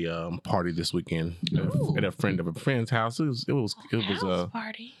to a party this weekend at a friend of a friend's house. It was House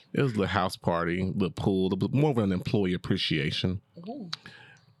party. It was a little house party, little pool. It was more of an employee appreciation. Ooh.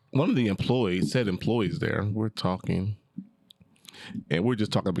 One of the employees there. We're talking, and we're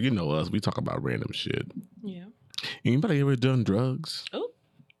just talking about, you know us. We talk about random shit. Yeah. Anybody ever done drugs? Ooh.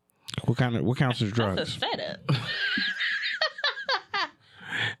 What counts as drugs? That's a setup.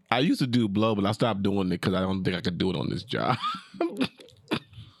 I used to do blow, but I stopped doing it because I don't think I could do it on this job.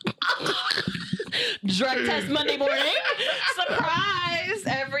 Drug test Monday morning. Surprise,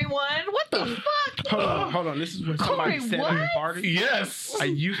 everyone. What the fuck? Hold on. This is what somebody Corey, said what? at the party. Yes. I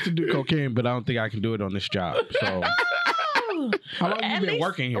used to do cocaine, but I don't think I can do it on this job. So, how long have you been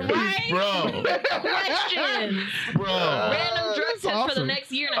working here? Right? Bro. Questions. Bro. Random drug test for the awesome.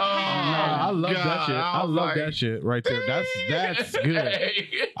 next year and a Oh, half. I love that God, shit. I love like- that shit right there. That's good.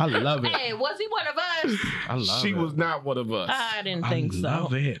 I love it. Hey, was he one of us? I love She it. was not one of us. I didn't think I so.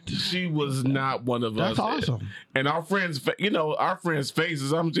 love it. She was not one of That's us. awesome. And our friends, our friends'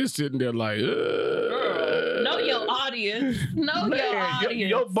 faces, I'm just sitting there like, Know your audience. Know your audience.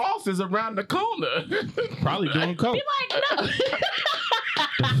 your boss is around the corner. Probably doing coke. Be like, no.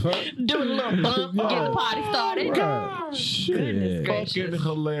 Doing a little bump, get the party started. Right. Shit. Goodness gracious. Fucking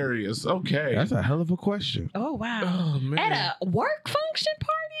hilarious. Okay. That's a hell of a question. Oh, wow. Oh, man. At a work function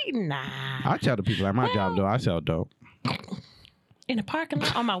party? Nah. I tell the people at my job though, I sell dope. In a parking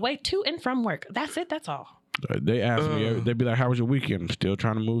lot on my way to and from work. That's it. That's all. They ask me, they be like, "How was your weekend?" I'm still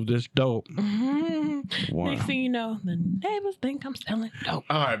trying to move this dope. Mm-hmm. Wow. Next thing you know, the neighbors think I'm selling dope.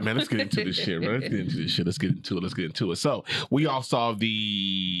 All right, man. Let's get into this shit, man. Let's get into it. So we all saw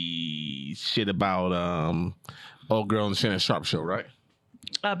the shit about old girl on the Shannon Sharp show, right?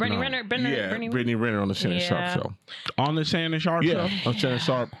 Brittany No. Renner. Brittany Renner on the Shannon Sharp Yeah. show. On the Shannon Sharp Yeah, show? Shannon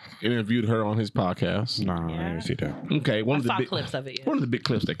Sharp interviewed her on his podcast. Nah, I Yeah. didn't see that. Okay, I saw clips of it. Yeah. One of the big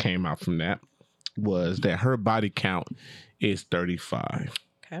clips that came out from that was that her body count is 35.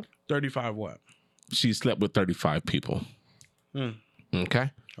 Okay. 35 what? She slept with 35 people. Hmm.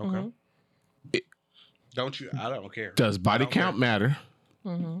 Okay. Okay. Don't you? I don't care. Does body count matter?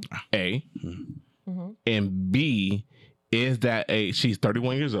 Mm-hmm. A. Mm-hmm. And B, is that she's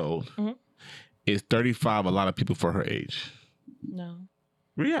 31 years old. Mm-hmm. Is 35 a lot of people for her age? No.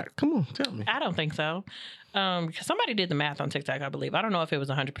 React. Come on, tell me. I don't think so. Because somebody did the math on TikTok, I believe. I don't know if it was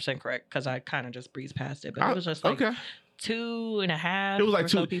 100% correct because I kind of just breezed past it. But it was just like okay. 2.5. It was like or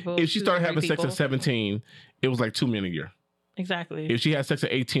two. so people. If she 2 or started 3 having sex people. at 17, it was like 2 men a year. Exactly. If she had sex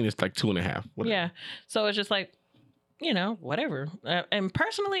at 18, it's like 2.5. Whatever. Yeah. So it's just like, whatever. And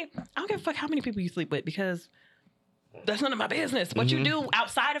personally, I don't give a fuck how many people you sleep with because that's none of my business. What you do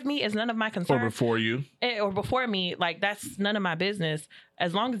outside of me is none of my concern. Or before you. Or before me, like that's none of my business.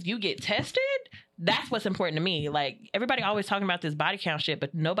 As long as you get tested, that's what's important to me. Like everybody always talking about this body count shit,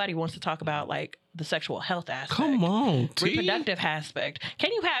 but nobody wants to talk about like the sexual health aspect. Come on, T. Reproductive aspect.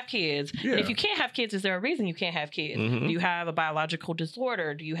 Can you have kids? Yeah. And if you can't have kids, is there a reason you can't have kids? Mhm. Do you have a biological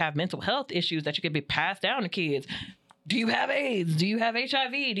disorder? Do you have mental health issues that you could be passed down to kids? Do you have AIDS? Do you have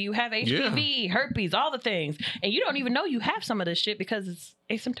HIV? Do you have HPV, herpes, all the things? And you don't even know you have some of this shit because it's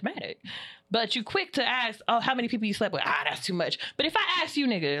asymptomatic. But you quick to ask, oh, how many people you slept with? That's too much. But if I ask you,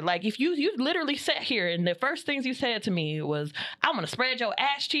 nigga, like if you literally sat here and the first things you said to me was, I'm going to spread your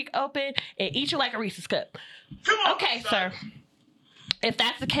ass cheek open and eat you like a Reese's cup. Okay, sir. If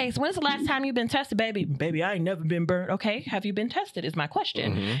that's the case, when's the last time you've been tested, baby? Baby, I ain't never been burnt. Okay, have you been tested is my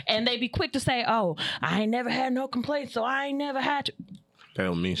question. And they be quick to say, oh, I ain't never had no complaints, so I ain't never had to. That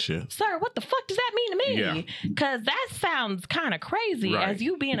don't mean shit. Sir, what the fuck does that mean to me? Yeah. Because that sounds kind of crazy Right. as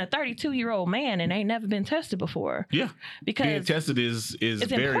you being a 32-year-old man and ain't never been tested before. Yeah. Because being tested is very,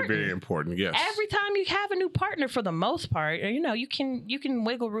 important. very important. Yes. Every time you have a new partner, for the most part, you know, you can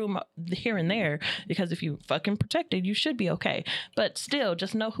wiggle room here and there, because if you fucking protected, you should be okay. But still,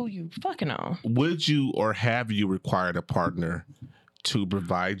 just know who you fucking on. Would you or have you required a partner to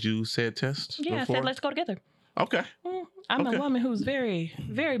provide you said test? Yeah, I before? said, let's go together. Okay. I'm Okay. a woman who's very,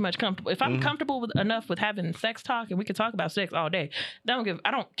 very much comfortable. If I'm comfortable enough with having sex talk, and we can talk about sex all day,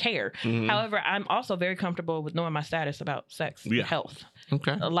 I don't care. However, I'm also very comfortable with knowing my status about sex and health.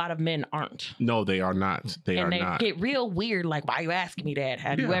 Okay. A lot of men aren't. No, they are not. They get real weird. Like, why are you asking me that?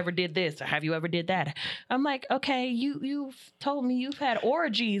 Have you ever did this? Or have you ever did that? I'm like, okay, you've told me you've had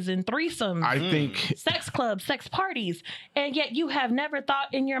orgies and threesomes. I think sex clubs, sex parties, and yet you have never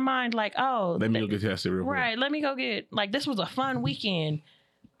thought in your mind like, oh, let me go get tested real quick. right, let me go get, like, this was a fun weekend.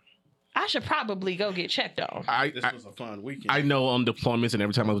 I should probably go get checked on. This was a fun weekend. I know on deployments, and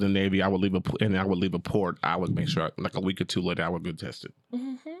every time I was in the Navy, I would leave a port. I would make sure, like a week or two later, I would get tested.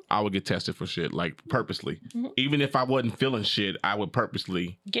 I would get tested for shit, like purposely. Even if I wasn't feeling shit, I would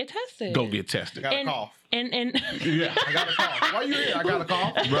purposely Get tested. go get tested. I got a cough. And Yeah. I got a cough. Why you here? I got a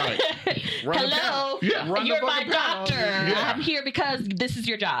cough. Right. hello, Yeah. Run the you're my fucking panel. doctor. Yeah. I'm here because this is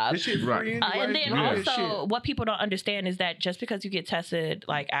your job. This shit free Right. anyway. And then Do this also, shit. what people don't understand is that just because you get tested,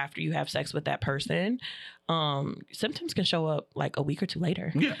 like after you have sex with that person, symptoms can show up like a week or two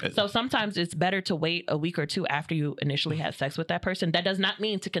later. Yeah. So sometimes it's better to wait a week or two after you initially had sex with that person. That does not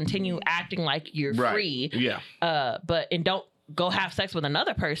mean to continue acting like you're Right. free. Yeah. And don't go have sex with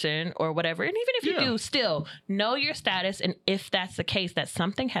another person or whatever. And even if you do, still know your status. And if that's the case, that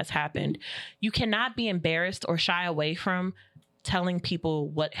something has happened, you cannot be embarrassed or shy away from telling people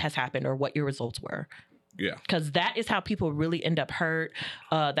what has happened or what your results were. Yeah. Because that is how people really end up hurt.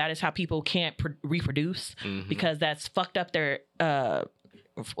 That is how people can't reproduce, because that's fucked up their,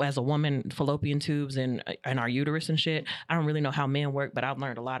 as a woman, fallopian tubes and our uterus and shit. I don't really know how men work, but I've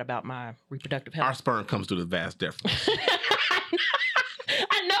learned a lot about my reproductive health. Our sperm comes through the vast deference.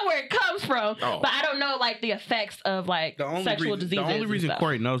 I know where it comes from, Oh. but I don't know like the effects of like sexual diseases. The only reason and stuff.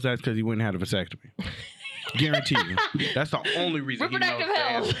 Corey knows that is because he went and had a vasectomy. Guarantee you. That's the only reason Reproductive he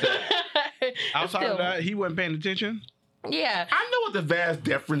knows health. that. Outside Still. of that, he wasn't paying attention. Yeah. I know what the vast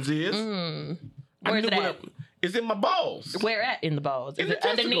deference is. Where's it I knew at? It's in my balls. Where at in the balls? In Is the it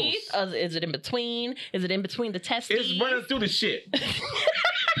underneath? testicles. Is it in between? Is it in between the testes? It's running through the shit.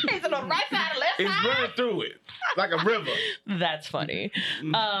 Is it on the right side or left It's side? running through it like a river. That's funny.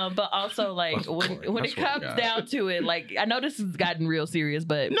 But also, like, when it comes down to it, like, I know this has gotten real serious,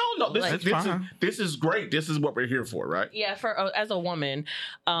 but No, like, this is great. This is what we're here for, right? yeah, for as a woman,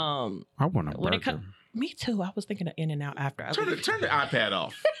 I want to when it burger. comes, me too. I was thinking of In-N-Out after. Turn the iPad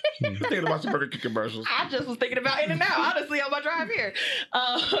off. I'm thinking about some Burger King commercials. I just was thinking about In-N-Out, honestly, on my drive here.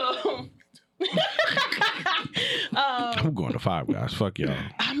 I'm going to Five Guys. Fuck y'all.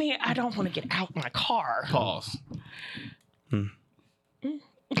 I mean, I don't want to get out my car. Pause.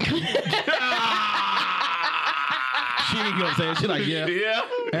 She ain't gonna say it. She like, yeah. Yeah.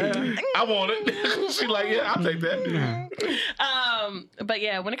 I want it. She like, yeah, I'll take that. But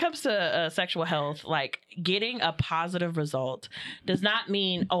yeah, when it comes to sexual health, like getting a positive result does not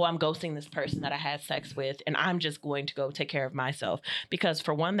mean, oh, I'm ghosting this person that I had sex with and I'm just going to go take care of myself. Because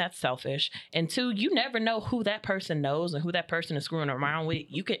for one, that's selfish. And two, you never know who that person knows and who that person is screwing around with.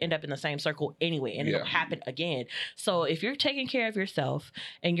 You could end up in the same circle anyway and it'll happen again. So if you're taking care of yourself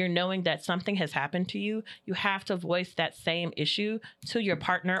and you're knowing that something has happened to you, you have to voice that same issue to your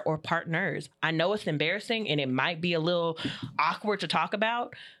partner or partners. I know it's embarrassing and it might be a little awkward to talk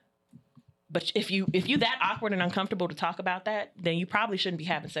about, but if you that awkward and uncomfortable to talk about that, then you probably shouldn't be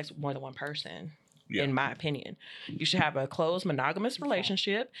having sex with more than one person. In my opinion, you should have a closed monogamous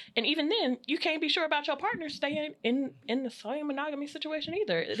relationship, and even then, you can't be sure about your partner staying in the same monogamy situation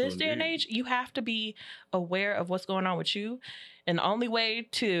either. This day and age, you have to be aware of what's going on with you, and the only way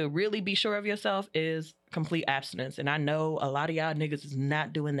to really be sure of yourself is complete abstinence. And I know a lot of y'all niggas is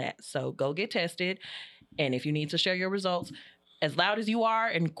not doing that, so go get tested, and if you need to share your results, as loud as you are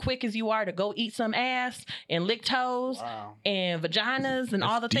and quick as you are to go eat some ass and lick toes and vaginas and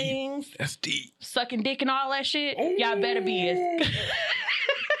all the things. That's deep. Sucking dick and all that shit. Y'all better be as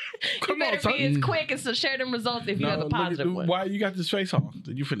as quick as to share them results if you have a positive one. Why you got this face off?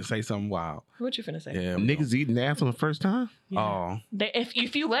 You finna say something wild. What you finna say? Yeah, Niggas eating ass on the first time? Oh.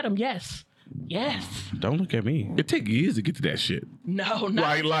 If you let them, yes. Yes. Don't look at me. It take years to get to that shit. No, no.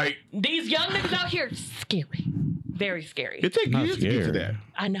 Like These young niggas out here, scary. Very scary. it take Not years to get to scary. that.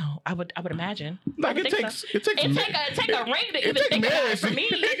 I know. I would imagine. Like I would it think takes so. it takes It take a ring to even take think about it marriage. for me.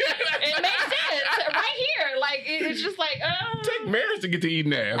 It makes sense right here. Like it's just like It take marriage to get to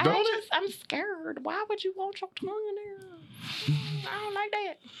eating ass, don't it? I'm scared. Why would you want your tongue in there? I don't like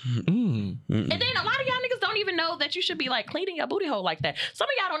that. Mm. And then a lot of y'all niggas don't even know that you should be like cleaning your booty hole like that. Some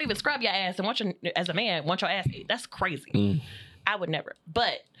of y'all don't even scrub your ass and as a man, want your ass ate. That's crazy. Mm. I would never.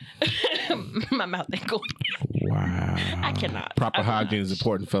 But my mouth ain't going. Wow. I cannot. Proper I will hygiene not. is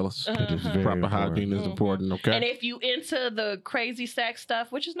important, fellas. It is very Proper important. hygiene is important, okay? And if you into the crazy sex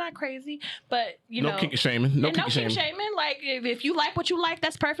stuff, which is not crazy, but you no know, kink shaming. No and no kink kink shaming. shaming. Like if you like what you like,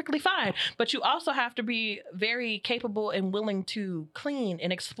 that's perfectly fine. But you also have to be very capable and willing to clean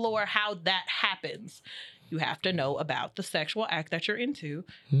and explore how that happens. You have to know about the sexual act that you're into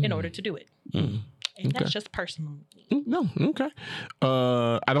in order to do it. Mm. And Okay. that's just personal. No, okay.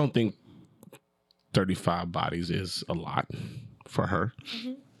 I don't think 35 bodies is a lot for her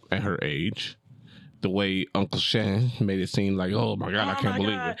at her age. The way Uncle Shan made it seem like, oh my God, I can't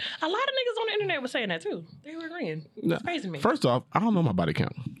believe it. A lot of niggas on the internet were saying that too. They were agreeing. No, It's crazy to me. First off, I don't know my body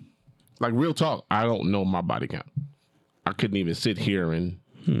count. Like real talk, I don't know my body count. I couldn't even sit here and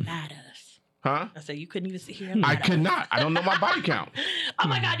Lie to us. huh? I said you couldn't even sit here and I lie to could us. not. I don't know my body count. Oh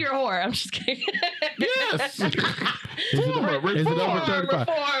my God, you're a whore. I'm just kidding. Yes. Is it over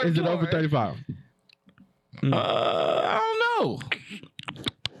 35? Is it over 35? I don't know.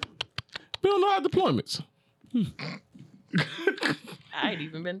 We don't know our deployments. I ain't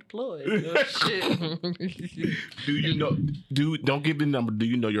even been deployed. Oh, shit. Do you know? Don't give the number. Do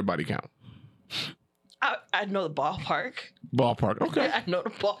you know your body count? I know the ballpark. Ballpark. Okay. I know the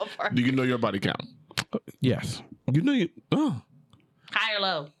ballpark. Do you know your body count? Yes. You know you. Oh. High or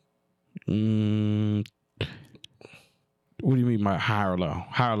low? What do you mean by high or low?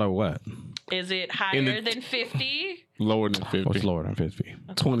 High or low what? Is it higher In the- than 50? Lower than 50. What's lower than 50?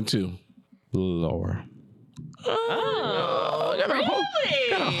 22. Lower. Oh, got a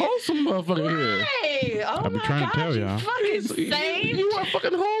really? wholesome motherfucker here. Hey, oh I be my trying to God, tell you y'all. fucking saved. You are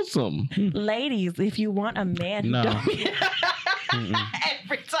fucking wholesome. Ladies, if you want a man who No. don't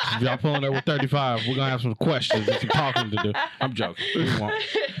every If time. y'all pulling up with 35, we're gonna have some questions and some talking to do. I'm joking. We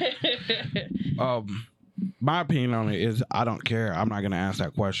won't. My opinion on it is I don't care. I'm not gonna ask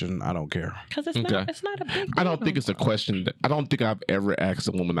that question. I don't care. Because it's Okay. not a big I don't deal. think it's a question. I don't think I've ever asked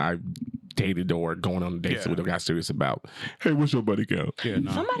a woman I've dated or going on dates with or got serious about, hey, what's your body count? Yeah,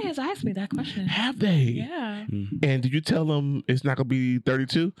 no. Somebody has asked me that question. Have they? Yeah. And did you tell them it's not going to be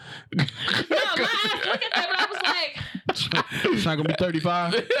 32? No, my ass looked at them and I was like, It's not gonna be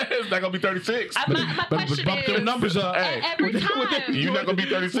 35. It's not going to be 36. my question bump them is, numbers up. every time. You're not going to be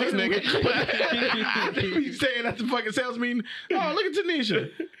 36, nigga. You saying at the fucking sales meeting? Oh, look at Tanisha.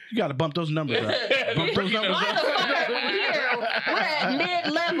 You gotta bump those numbers up. Bump those numbers Why the up. fuck are we here? We're at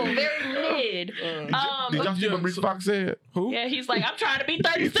mid-level, very mid. Did y'all see what Reese Fox said? Who? Yeah, he's like, I'm trying to be He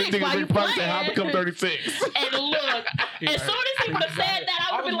 36 said, while you Reese Fox said, how I playing. become 36? And look, as soon as he would have said that,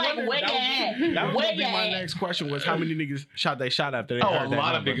 I would have been like, where you at? That was Where gonna be you my at? next question was how many niggas they shot after they Oh, heard a that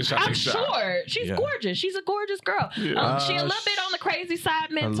lot of number? niggas shot I'm their shot. sure. She's Yeah. gorgeous. She's a gorgeous girl. Yeah. She a little bit on the crazy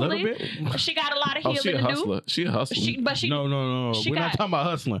side mentally. little bit? She got a lot of Oh, healing she a to do. hustler. She a hustler. But she No. she We're not got- talking about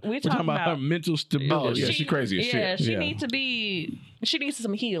hustling. We're talking about her mental Oh, stability. yeah, she crazy as yeah, shit. she Yeah. needs to be. She needs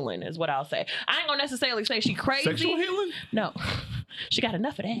some healing, is what I'll say. I ain't gonna necessarily say she crazy. Sexual healing? No, she got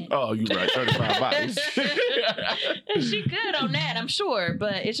enough of that. Oh, you right. 35 bodies. She good on that, I'm sure.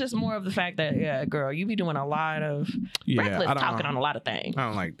 But it's just more of the fact that, yeah, girl, you be doing a lot of reckless I don't- talking on a lot of things. I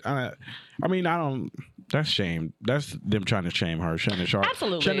don't like. I mean, I don't. That's shame. That's them trying to shame her. Shannon Sharp.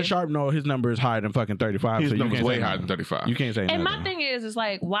 Absolutely. Shannon Sharp. No, his number is higher than fucking 35. His so you number's can't way say higher nothing. than 35. You can't say And nothing. my thing is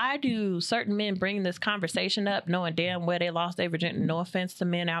like, why do certain men bring this conversation up knowing damn well they lost their virginity? No offense to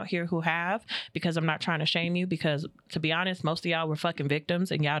men out here who have, because I'm not trying to shame you, because to be honest, most of y'all were fucking victims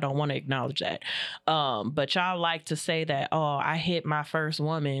and y'all don't want to acknowledge that. But y'all like to say that, oh, I hit my first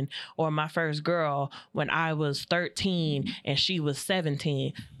woman or my first girl when I was 13 and she was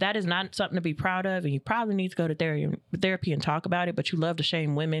 17. That is not something to be proud of, and you probably need to go to therapy and talk about it. But you love to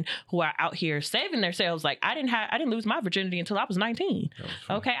shame women who are out here saving themselves. Like, I didn't lose my virginity until I was 19.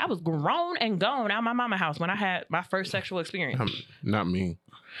 Okay, I was grown and gone out my mama house when I had my first sexual experience. Not me.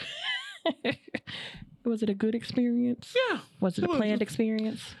 Was it a good experience? Yeah. Was it a It was. planned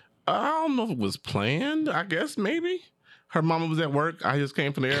experience? I don't know if it was planned. I guess maybe. Her mama was at work. I just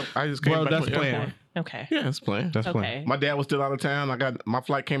came from the air. I just came Well, back that's from the planned. airport. Okay. Yeah, it's planned. That's Okay. fine. My dad was still out of town. My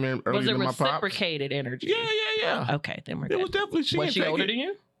flight came in earlier Was it than my pops. reciprocated energy? Yeah. Okay, then we're It good. was definitely she. Was didn't she take older it. than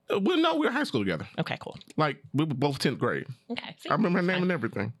you? Well, no, we were in high school together. Okay, cool. Like, we were both 10th grade. Okay. See, I remember her that's name fine. and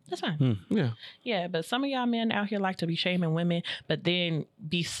everything. That's fine. Yeah. Yeah, but some of y'all men out here like to be shaming women, but then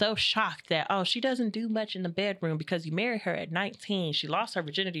be so shocked that, oh, she doesn't do much in the bedroom because you married her at 19. She lost her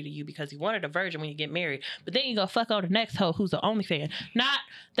virginity to you because you wanted a virgin when you get married. But then you go fuck on the next hoe who's the OnlyFans. Not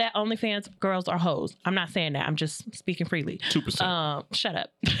that OnlyFans girls are hoes. I'm not saying that. I'm just speaking freely. 2%. Shut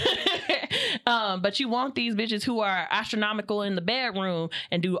up. But you want these bitches who are astronomical in the bedroom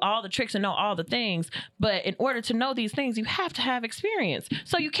and do all the tricks and know all the things. But in order to know these things, you have to have experience.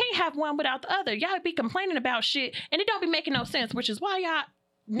 So you can't have one without the other. Y'all be complaining about shit and it don't be making no sense, which is why y'all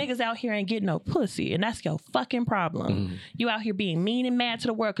niggas out here ain't getting no pussy, and that's your fucking problem. You out here being mean and mad to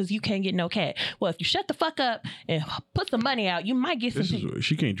the world because you can't get no cat. Well, if you shut the fuck up and put some money out, you might get some.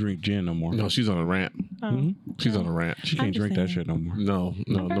 She can't drink gin no more. No, she's on a rant. She's on a rant. She can't drink that shit no more. No.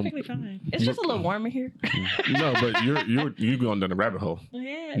 Perfectly fine. It's just a little warm in here. No, but you're going down the rabbit hole.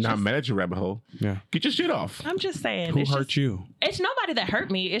 Yeah. Not mad at your rabbit hole. Yeah. Get your shit off. I'm just saying. Who hurt you? It's nobody that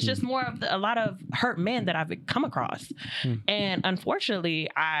hurt me. It's just more of a lot of hurt men that I've come across. And unfortunately,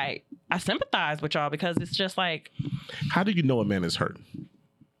 I sympathize with y'all because it's just like, how do you know a man is hurt?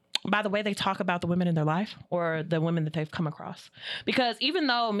 By the way they talk about the women in their life or the women that they've come across. Because even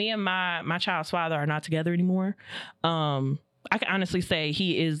though me and my child's father are not together anymore, I can honestly say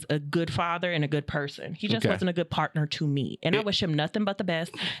he is a good father and a good person. He just wasn't a good partner to me. And I wish him nothing but the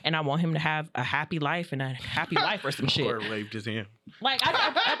best. And I want him to have a happy life and a happy life or some shit. Or waved his hand. Like, I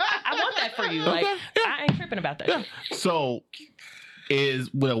want that for you. Like, I ain't tripping about that shit. So, is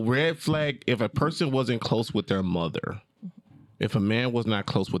a red flag if a person wasn't close with their mother? If a man was not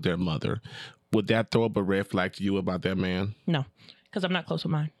close with their mother, would that throw up a red flag to you about that man? No, because I'm not close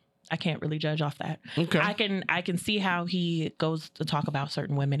with mine. I can't really judge off that. Okay. I can see how he goes to talk about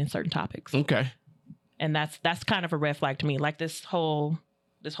certain women and certain topics. Okay. And that's kind of a red flag to me. Like this whole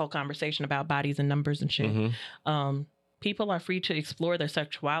conversation about bodies and numbers and shit. People are free to explore their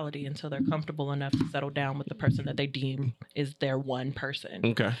sexuality until they're comfortable enough to settle down with the person that they deem is their one person.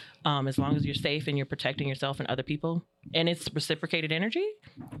 Okay. As long as you're safe and you're protecting yourself and other people, and it's reciprocated energy,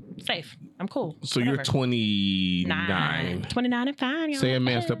 safe. I'm cool. So Whatever. you're 29. 29 and fine. Y'all. Say a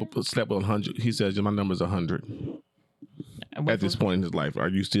man slept with 100. He says my number's 100. At this point in his life, are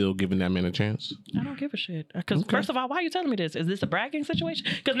you still giving that man a chance? I don't give a shit. Because first of all, why are you telling me this? Is this a bragging situation?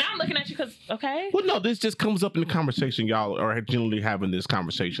 Because now I'm looking at you because, okay. Well, no, this just comes up in the conversation. Y'all are generally having this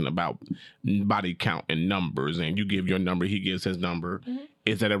conversation about body count and numbers, and you give your number, he gives his number.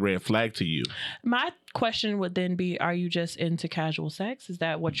 Is that a red flag to you? My question would then be, are you just into casual sex? Is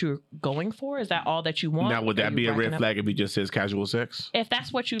that what you're going for? Is that all that you want? Now, would that be a red flag if he just says casual sex? If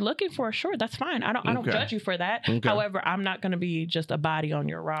that's what you're looking for, sure, that's fine. I don't judge you for that. Okay. However, I'm not going to be just a body on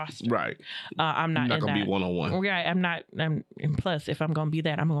your roster. Right. I'm not going to be one-on-one. Right. And plus, if I'm going to be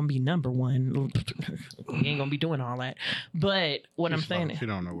that, I'm going to be number one. You ain't going to be doing all that. But what I'm saying is, She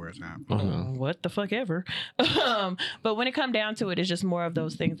don't know where it's at. what the fuck ever. But when it comes down to it, it's just more of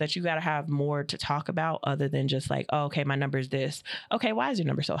those things that you got to have more to talk about other than just like, oh, okay, my number is this. Okay, why is your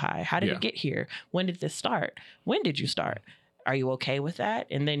number so high? How did it get here? When did this start? When did you start? Are you okay with that?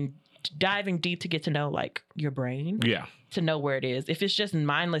 And then diving deep to get to know like your brain. Yeah. To know where it is. If it's just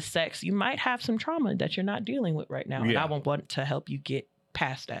mindless sex, you might have some trauma that you're not dealing with right now. And I won't want to help you get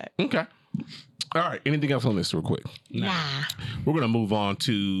past that. Okay. All right. Anything else on this real quick? Nah. We're going to move on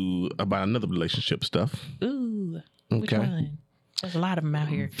to about another relationship stuff. Ooh. Which one? There's a lot of them out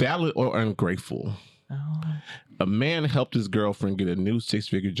here. Valid or ungrateful? Oh. A man helped his girlfriend get a new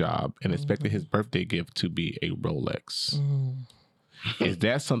 6-figure job and expected his birthday gift to be a Rolex. Is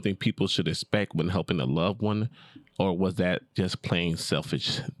that something people should expect when helping a loved one, or was that just plain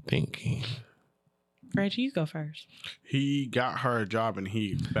selfish thinking? Reggie, you go first. He got her a job and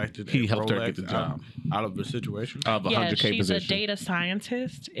he expected He a helped her Rolex get the job out of the situation. Of a 100K she's position. a data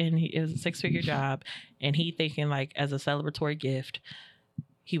scientist and he is a 6-figure job, and he thinking like as a celebratory gift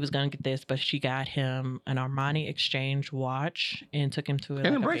he was gonna get this, but she got him an Armani Exchange watch and took him to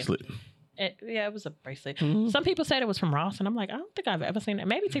and a bracelet. It was a bracelet. Some people said it was from Ross, and I'm like, I don't think I've ever seen that.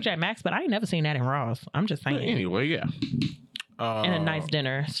 Maybe TJ Maxx, but I ain't never seen that in Ross. I'm just saying. But anyway, yeah. And a nice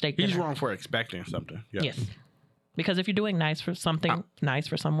dinner, steak dinner. He's wrong for expecting something. Yeah. Yes. Because if you're doing nice for something, nice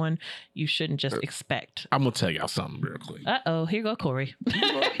for someone, you shouldn't just expect. I'm gonna tell y'all something real quick. Here you go, Corey.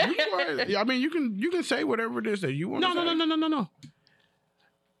 I mean, you can say whatever it is that you want. No.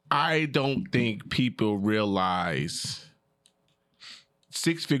 I don't think people realize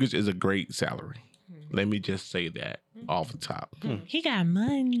 6 figures is a great salary. Let me just say that off the top. He got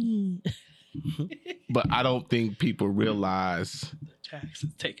money. But I don't think people realize Tax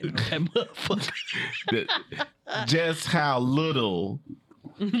is taking that motherfucker. that just how little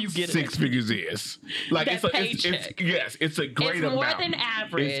You get six figures is. Like That paycheck. it's a great It's amount. more than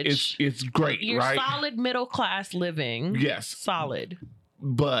average. It's great, You're right? solid middle class living. Yes. Solid.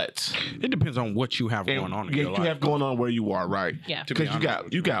 But It depends on what you have going on in your you life. have going on where you are, right? Yeah. To be Because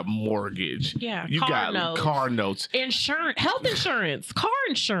honest you with got mortgage. Yeah, You car got notes. car notes. Insurance, health insurance, car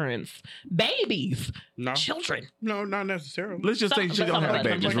insurance, babies, No, children. no, not necessarily. Let's just say she don't have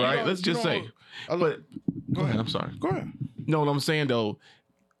Something babies, like right? that. Let's just say. But go ahead. I'm sorry. Go ahead. No, what I'm saying though,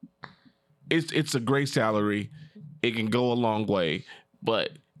 it's a great salary. It can go a long way,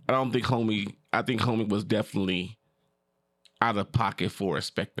 but I think homie was definitely out of pocket for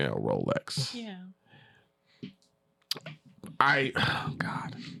expecting a Rolex. Yeah.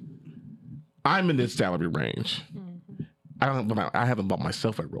 I'm in this salary range. Mm-hmm. I haven't bought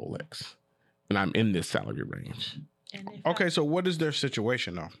myself a Rolex, and I'm in this salary range. And if Okay, so what is their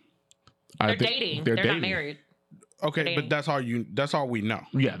situation though? they're dating. They're not married. Okay, Dating. but that's all we know.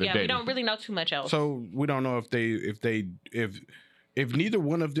 Yeah, they're Yeah, dating. we don't really know too much else. So we don't know if neither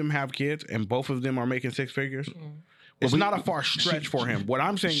one of them have kids and both of them are making six figures. It's not a far stretch for him. What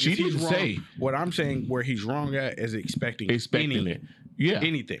I'm saying she is he's didn't wrong. say. What I'm saying where he's wrong at is expecting it. Yeah,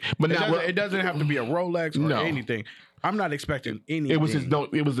 anything. But But now it doesn't have to be a Rolex or No. anything. I'm not expecting anything. It was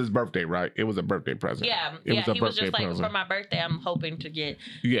his birthday, right? It was a birthday present. yeah, It yeah. was a He was birthday just like, present. for my birthday, I'm hoping to get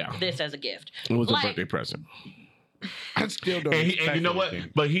Yeah, this as a gift. it was Like- a birthday present. I still don't. And expect you know what?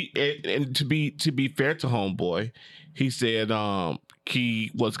 anything. But and to be fair to homeboy, he said he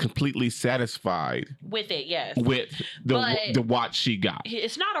was completely satisfied With it, yes. with But- the watch she got.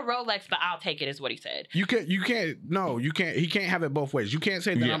 It's not a Rolex, but I'll take it, is what he said. You can't. He can't have it both ways. You can't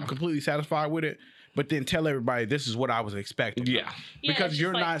say that Yeah. I'm completely satisfied with it, but then tell everybody this is what I was expecting. Yeah. Yeah, Because it's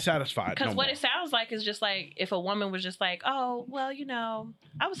you're just like- not satisfied. Because no what more. it sounds like is just like if a woman was just like, oh, well,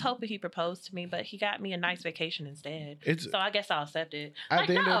 I was hoping he proposed to me, but he got me a nice vacation instead. It's- So I guess I'll accept it. At Like,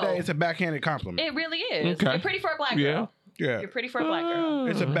 the end of the no. day, it's a backhanded compliment. It really is. Okay. You're pretty for a black Yeah. girl. Yeah. You're pretty for a black girl.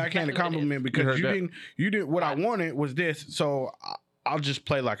 It's a backhanded That's what it compliment You because heard you that? didn't. What I wanted was this, so I'll just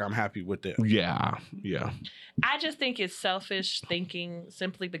play like I'm happy with this. Yeah. I just think it's selfish thinking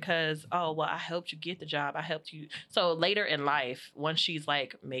simply because, oh, well, I helped you get the job. I helped you. So later in life, once she's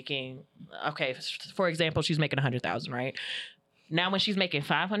like making, okay, for example, she's making 100,000, right? Now when she's making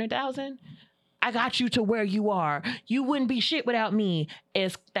 500,000, I got you to where you are. You wouldn't be shit without me.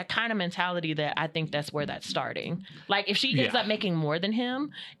 Is that kind of mentality that I think that's where that's starting. Like if she ends Yeah. up making more than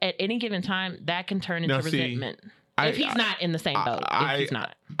him at any given time, that can turn into Now, see, resentment. If he's not in the same boat, if he's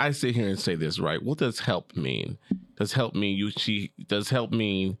not. I sit here and say this, right? What does help mean? Does help mean does help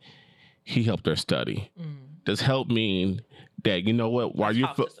mean he helped her study? Does help mean that, you know what, while you're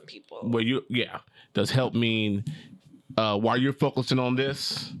Talk to some people. does help mean while you're focusing on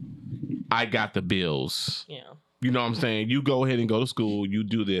this, I got the bills. Yeah. You know what I'm saying? You go ahead and go to school, you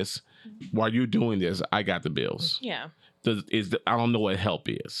do this. While you're doing this, I got the bills. Yeah. I don't know what help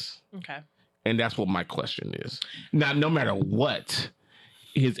is. Okay. And that's what my question is. Now, no matter what,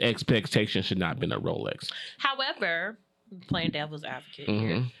 his expectation should not have been a Rolex. However, playing devil's advocate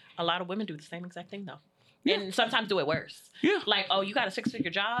here, a lot of women do the same exact thing though. And sometimes do it worse. Yeah. Like, oh, you got a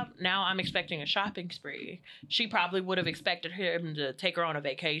 6-figure job. Now I'm expecting a shopping spree. She probably would have expected him to take her on a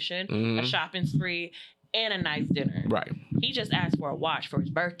vacation, a shopping spree, and a nice dinner. Right. He just asked for a watch for his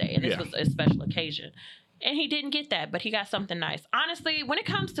birthday, and this was a special occasion. And he didn't get that, but he got something nice. Honestly, when it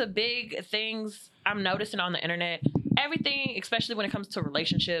comes to big things, I'm noticing on the internet, everything, especially when it comes to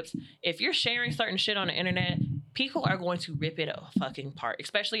relationships, if you're sharing certain shit on the internet, people are going to rip it a fucking apart,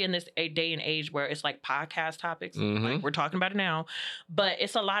 especially in this day and age where it's like podcast topics. Like we're talking about it now, but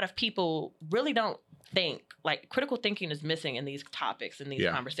it's a lot of people really don't think. Like critical thinking is missing in these topics and these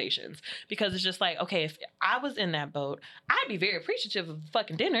conversations because it's just like, okay, if I was in that boat, I'd be very appreciative of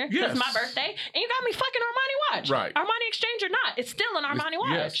fucking dinner because it's my birthday and you got me fucking Armani watch. Right. Armani exchange or not, it's still an Armani watch.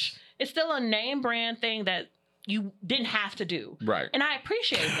 Yes. It's still a name brand thing that you didn't have to do. Right. And I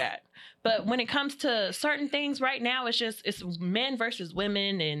appreciate that. But when it comes to certain things right now, it's men versus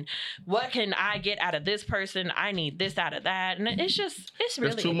women and what can I get out of this person? I need this out of that. And it's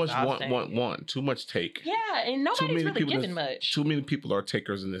really There's too much exhausting. want, too much take. Yeah, and nobody's really giving much. Too many people are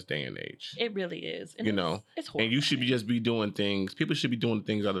takers in this day and age. It really is. And it's horrible. And you should just be doing things. People should be doing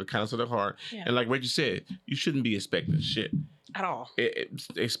things out of the kindness of their heart. Yeah. And like Rachel said, you shouldn't be expecting shit. At all.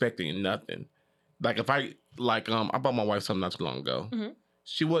 Expecting nothing. Like if I bought my wife something not too long ago. Mm-hmm.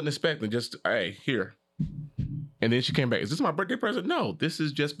 She wasn't expecting just, hey, here. And then she came back. Is this my birthday present? No, this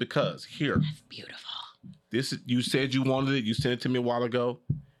is just because. Here. That's beautiful. You said you wanted it. You sent it to me a while ago.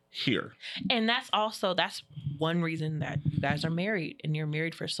 here. And that's one reason that you guys are married and you're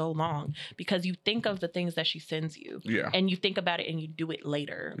married for so long, because you think of the things that she sends you. Yeah. And you think about it and you do it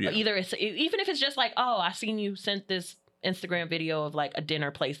later. Yeah. Either even if it's just like, oh, I seen you sent this Instagram video of like a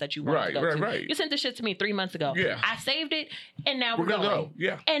dinner place that you wanted to go to. Right. You sent this shit to me 3 months ago. Yeah. I saved it and now we're gonna going. go.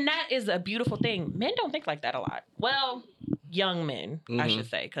 Yeah. And that is a beautiful thing. Men don't think like that a lot. Well, young men, I should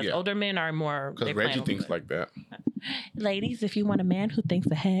say, because older men are more. Because Reggie thinks like that. Ladies, if you want a man who thinks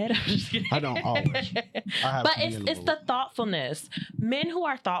ahead, I'm just kidding. I don't always. But it's the thoughtfulness. Men who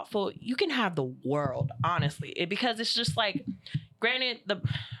are thoughtful, you can have the world, honestly, because it's just like, granted,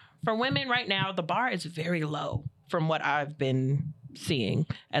 for women right now, the bar is very low from what I've been seeing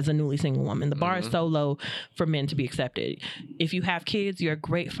as a newly single woman. The bar is so low for men to be accepted. If you have kids, you're a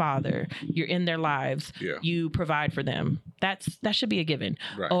great father. You're in their lives. Yeah. You provide for them. That should be a given.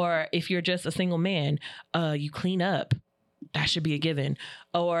 Right. Or if you're just a single man, you clean up. That should be a given.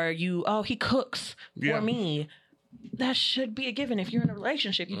 Or he cooks for me. That should be a given. If you're in a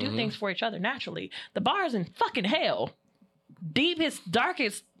relationship, you do things for each other naturally. The bar is in fucking hell. Deepest,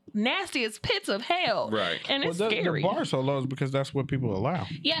 darkest, nastiest pits of hell. Right. And it's scary. The bar so low is because that's what people allow.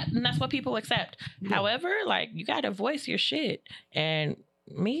 Yeah, and that's what people accept. However, like, you gotta voice your shit. And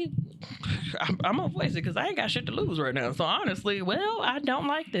me, I'm gonna voice it because I ain't got shit to lose right now. So honestly, I don't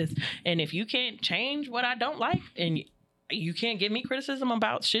like this. And if you can't change what I don't like, and you can't give me criticism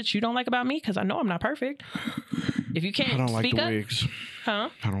about shit you don't like about me, because I know I'm not perfect. If you can't I don't like speak the up, wigs. huh?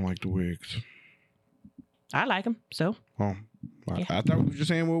 I don't like the wigs. I like them. So, Oh, I thought we were just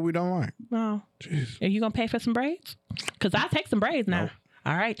saying what we don't like. oh, Jeez. are you gonna pay for some braids? Because I take some braids now. Nope.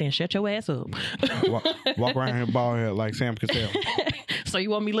 All right, then shut your ass up. Walk around here bald head like Sam Cassell. So you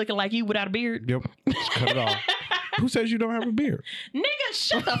want me looking like you without a beard? Yep. Just cut it off. Who says you don't have a beard? Nigga,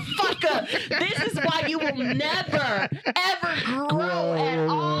 shut the fuck up. This is why you will never, ever grow at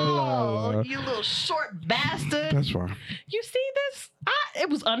all. You little short bastard. That's fine. You see this? It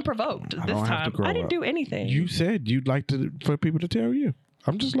was unprovoked I this don't have to time. grow I didn't up. do anything. You said you'd like for people to tell you.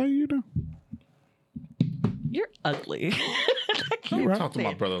 I'm just letting you know. You're ugly. You talk to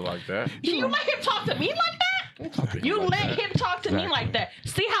my brother like that. You let him talk to me like that? You let him talk to me like that.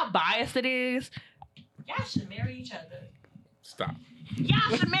 See how biased it is? Y'all should marry each other. Stop.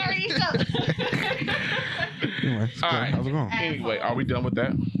 Y'all should marry each other. Anyway, All right. how's it going? Anyway, are we done with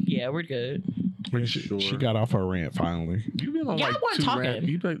that? Yeah, we're good. She got off her rant finally. You've been on Y'all like weren't 2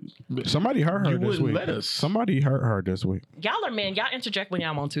 talking. rants. Somebody hurt her You this wouldn't week. let us. Somebody hurt her this week. Y'all are men. Y'all interject when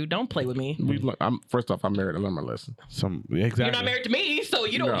y'all want to. Don't play with me. First off, I'm married. I learned my lesson. Exactly. You're not married to me, so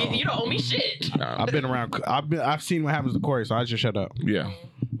you don't No. you don't owe me shit. No. I've been around. I've seen what happens to Corey, so I just shut up. Yeah.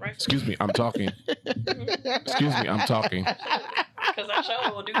 Right. Excuse me. I'm talking. Excuse me. I'm talking. Because I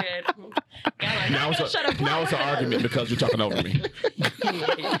sure will do that. Y'all like, Now shut up. now it's an argument because you're talking over me.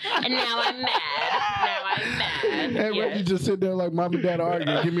 And now I'm mad. Hey, Yes. Reggie just sit there like mom and dad are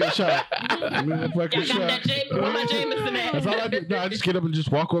arguing. Give me a shot. Give me a fucking Y'all got shot. that my Jameson at? That's all I do. No, I just get up and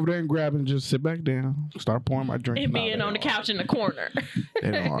just walk over there and grab it and just sit back down. Start pouring my drink. And being on the couch in the corner.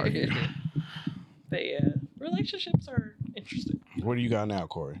 They don't argue. But yeah, relationships are interesting. What do you got now,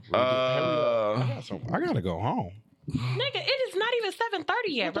 Corey? Uh, I gotta go home. Nigga, it is not even 7:30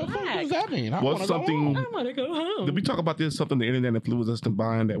 yet. What the fuck does Relax. that mean? I What's wanna go something- home. I want to go home. did we talk about this? Something the internet influenced us to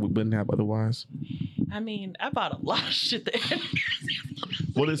buying that we wouldn't have otherwise? I mean, I bought a lot of shit there.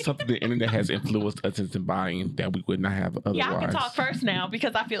 What is something the internet has influenced us into buying that we would not have otherwise? Y'all can talk first now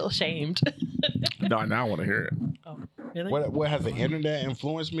because I feel ashamed. No, now I want to hear it. Oh, really? What has the internet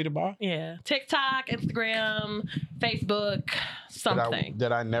influenced me to buy? Yeah. TikTok, Instagram, Facebook, something.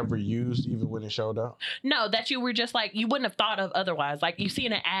 That I never used even when it showed up. No, that you were just like, you wouldn't have thought of otherwise. Like you see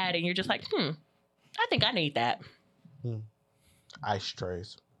an ad and you're just like, I think I need that. Ice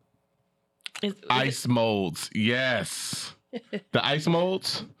trays. Ice molds, yes. The ice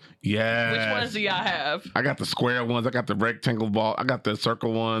molds, yes. Which ones do y'all have? I got the square ones. I got the rectangle ball. I got the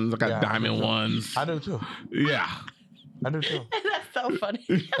circle ones. I got Yeah, diamond ones. I do too. Yeah. I do too. That's so funny.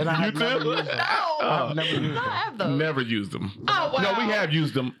 And I have You never too? used them. No. I've never used No, I them. have those. Never used them. Oh, wow. No, we have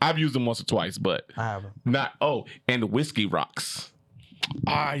used them. I've used them once or twice, but I haven't. not. Oh, and the whiskey rocks.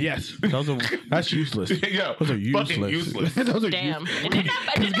 Ah, yes. That's useless. Yo, Those are fucking useless. useless. Those are Damn. useless. And did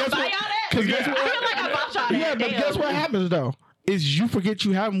I buy y'all that? Because guess I what? feel like I bought y'all that. Yeah, but Damn. guess what happens though? Is you forget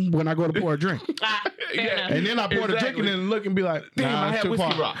you have them when I go to pour a drink. Fair Yeah. enough. And then I pour the drink and then look and be like, Damn, nah, I that's had too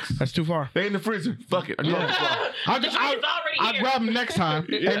whiskey far. rocks. That's too far. They in the freezer. Fuck it. I go I'll The drink is already I'll here. grab them next time.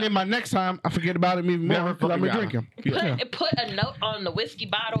 Yeah. And then my next time, I forget about them even more Never because I'm fucking drinking. got Put a note on the whiskey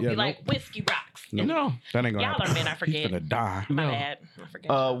bottle. Yeah, be nope. like, whiskey rocks. No. That ain't gonna Y'all happen. are men, I forget. He's gonna die. My No. bad. I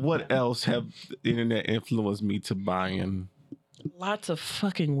forget. What else have the internet influenced me to buying? Lots of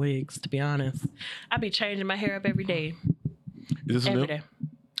fucking wigs, to be honest. I be changing my hair up every day. Is this Every new? day.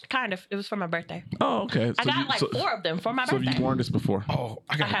 Kind of. It was for my birthday. Oh, okay. I got 4 of them for my So birthday. you've worn this before? Oh,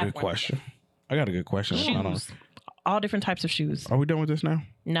 I got I a have good one. question. I got a good question. Hold on. Shoes. All different types of shoes. Are we done with this now?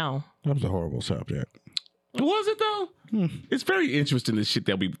 No. That was a horrible subject. Was it though? It's very interesting the shit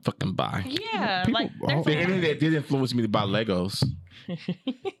that we fucking buy. Yeah. People- Like, there's The a lot. internet did influence me to buy Legos.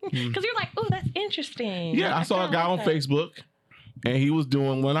 Because you're like, oh, that's interesting. Yeah, I saw a guy on Facebook, and he was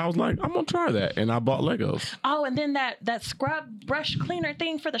doing one. I was like, I'm gonna try that, and I bought Legos. Oh, and then that scrub brush cleaner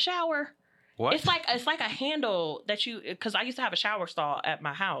thing for the shower. What? It's like a handle that you, because I used to have a shower stall at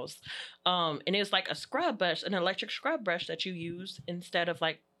my house, and it was like a scrub brush, an electric scrub brush that you use instead of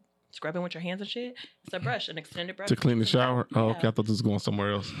like scrubbing with your hands and shit. It's a brush, an extended brush To clean the shower? Oh, okay. I Yeah. thought this was going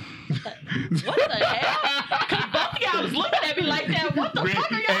somewhere else. What the hell? Because both of y'all was looking at me like that. What the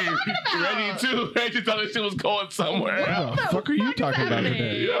fuck are y'all talking about? Reggie too. Reggie thought that shit was going somewhere. What the fuck are you talking about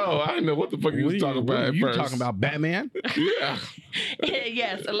today? Yo, I didn't know what the fuck you was talking about at You first. talking about Batman? Yeah.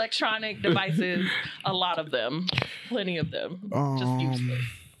 Yes, electronic devices, a lot of them, plenty of them, just useless.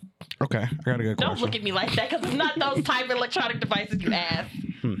 Okay, I got a good Don't question. look at me like that because it's not those type of electronic devices, you ass.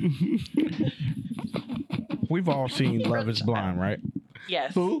 We've all seen Love Is Blind, right?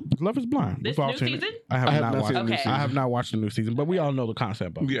 Yes. Who? Love Is Blind. This We've all new seen season? it. I have not watched. seen the new Okay. season. I have not watched the new season, but we all know the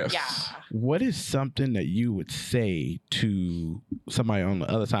concept of it. Yes. Yeah. What is something that you would say to somebody on the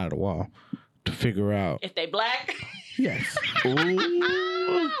other side of the wall to figure out? If they black, Yes.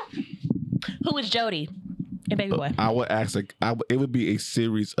 Ooh. who is Jody and Baby Boy? I would ask. It would be a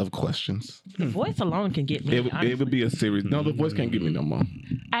series of questions. The voice alone can get me. It would be a series. No, the voice can't get me no more.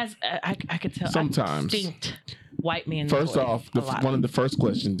 As I could tell. Sometimes. a distinct white man. First voice off, a lot. one of the first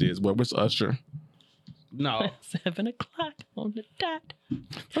questions is, where was Usher? No. 7:00 on the dot.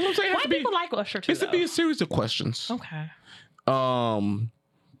 That's what I'm saying. White people like Usher too. It should be a series of questions. Okay. And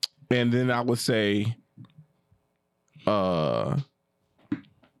then I would say,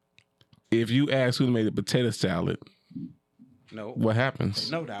 if you ask who made the potato salad, No. what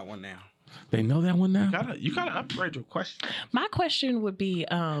happens? Know that one now. They know that one now. You gotta upgrade your question. My question would be,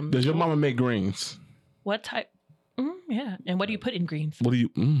 Does your mama make greens? what type? Yeah. And what do you put in greens? What do you?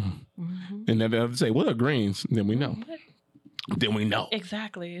 Mhm. And then they'll say, "What are greens?" Then we know. Then we know.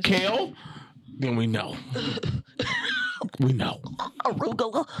 Exactly. Kale. Then we know. We know.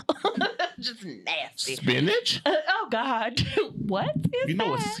 Arugula. Just nasty. Spinach. Oh God. What is You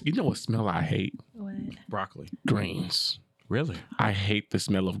know that? what smell I hate? What? Broccoli. Greens. Really? I hate the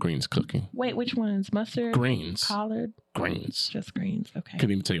smell of greens cooking. Wait, which ones? Mustard? Greens. Collard? Greens. Just greens. Okay.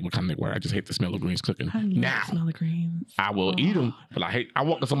 Couldn't even tell you what kind they were. I just hate the smell of greens cooking. I love Now, the smell of greens. I will eat them, but I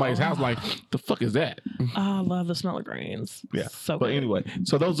walk to somebody's house like, the fuck is that? Oh, I love the smell of greens. Yeah. So But good. anyway,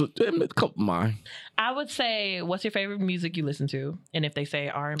 so those are a couple of mine. I would say, what's your favorite music you listen to? And if they say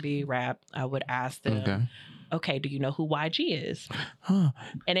R&B, rap, I would ask them, okay, do you know who YG is? Huh.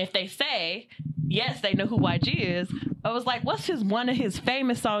 And if they say, yes, they know who YG is, I was like, what's one of his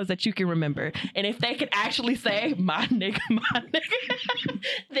famous songs that you can remember? And if they could actually say, my nigga,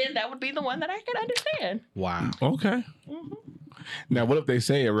 then that would be the one that I could understand. Wow. Okay. Mm-hmm. Now, what if they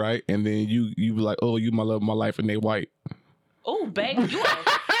say it right, and then you be like, oh, you my love of my life, and they white? Oh, baby, you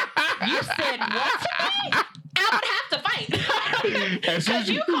said what to me? I would have to fight. As soon Because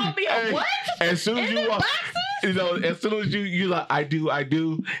you called me a what? As soon as In you the walk, boxes? as soon as you like, I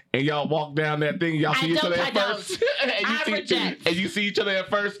do, and y'all walk down that thing, y'all see each other at first, and you see each other at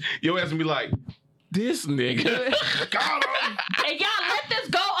first, your ass gonna be like, this nigga. Got him. And y'all let this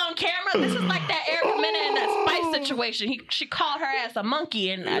go on camera. This is like that Eric Mena and that Spice situation. She called her ass a monkey,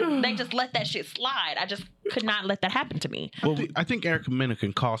 and they just let that shit slide. I just could not let that happen to me. I think Erica Mena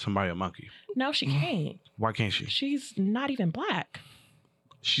can call somebody a monkey. No, she can't. Why can't she? She's not even black.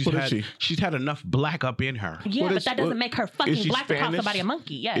 She's had enough black up in her. Yeah, What but is- that doesn't what- make her is fucking she black to call Spanish? somebody a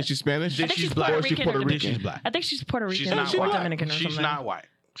monkey. Yes. Is she Spanish? I think she's Puerto or is she Rican Puerto or Rican? She's black. I think she's Puerto Rican She's not or white. Dominican or She's something. not white.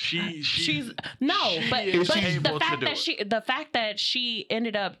 She's But She's the able to fact do that it. the fact that she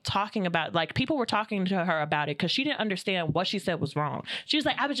ended up talking about, like, people were talking to her about it because she didn't understand what she said was wrong. She was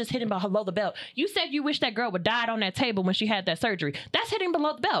like, I was just hitting below the belt. You said you wish that girl would died on that table when she had that surgery. That's hitting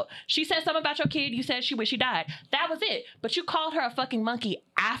below the belt. She said something about your kid. You said she wished she died. That was it. But you called her a fucking monkey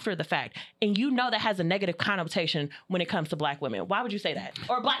after the fact, and you know that has a negative connotation when it comes to black women. Why would you say that,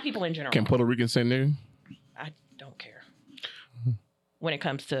 or black people in general? Can Puerto Rican say nigga? I don't care. When it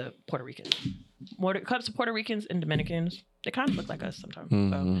comes to Puerto Ricans. When it comes to Puerto Ricans and Dominicans, they kind of look like us sometimes.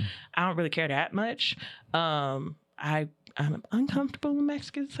 So I don't really care that much. I'm uncomfortable when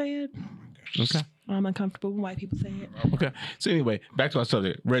Mexicans say it. Okay. I'm uncomfortable when white people say it. Okay. So anyway, back to our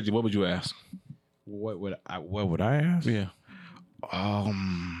subject. Reggie, what would you ask? what would I ask? Yeah.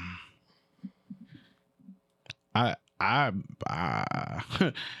 I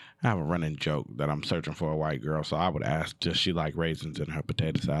have a running joke that I'm searching for a white girl, so I would ask, does she like raisins in her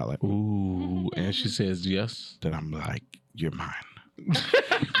potato salad? Ooh, and she says yes. Then I'm like, you're mine.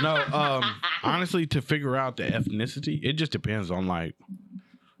 No, honestly, to figure out the ethnicity, it just depends on like,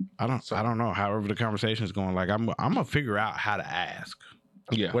 I don't know. However the conversation is going, like I'm gonna figure out how to ask.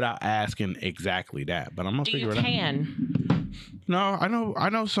 Yeah. Without asking exactly that, but I'm gonna figure it out. Do you tan? No, I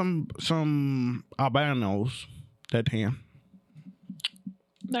know some albinos that tan.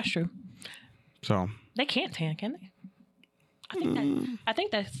 That's true. So They can't tan, can they? I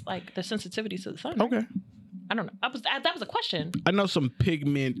think that's like the sensitivity to the sun. Right? okay. I don't know. That was a question. I know some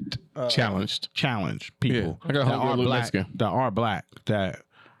pigment Challenged people I got a that homegirl are Lil black Mexican. that are black that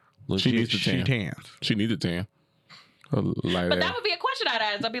She needs to she tan. tans. She needs a tan. But that would be a question I'd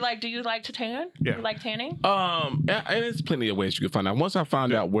ask. I'd be like, do you like to tan? Yeah. Do you like tanning? And there's plenty of ways you can find out. Once I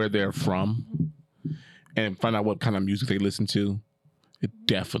found out where they're from and find out what kind of music they listen to, it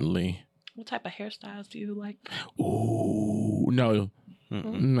definitely. What type of hairstyles do you like? Ooh, no,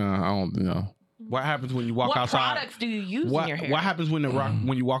 no, I don't know. What happens when you walk What outside? products do you use in your hair? What happens when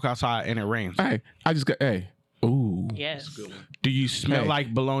when you walk outside and it rains? Hey, I just got Ooh. Yes. Do you smell Hey.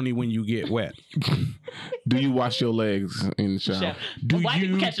 like bologna when you get wet? Do you wash your legs in the shower? Chef. Do White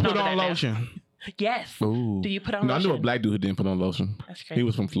people you catching put on to on that now. lotion? Yes. Ooh. Do you put on No, I lotion? knew a black dude who didn't put on lotion. That's crazy. He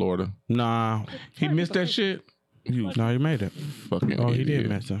was from Florida. Nah. He missed that shit. You No, he made it. fucking Oh, he idiot. did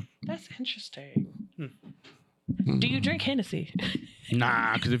mess up. That's interesting. Do you drink Hennessy?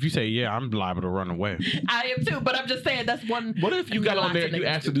 Nah, because if you say yeah, I'm liable to run away. I am too, but I'm just saying that's one. What if you got on there and you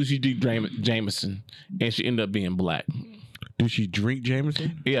asked her, do she drink Jameson? And she ended up being black. Do she drink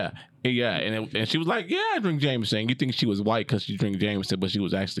Jameson? Yeah. And she was like, yeah, I drink Jameson. You think she was white because she drank Jameson, but she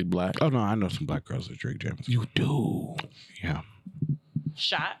was actually black. Oh no, I know some black girls that drink Jameson. You do? Yeah.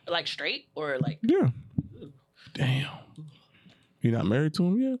 Shot like straight or like Yeah. Damn. You not married to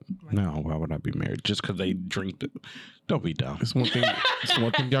him yet? No, why would I be married? Just because they drink the... Don't be dumb. It's one thing. It's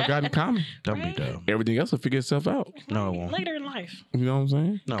one thing y'all got in common. Don't Right? be dumb. Everything else will figure itself out. No, it won't. later in life. You know what I'm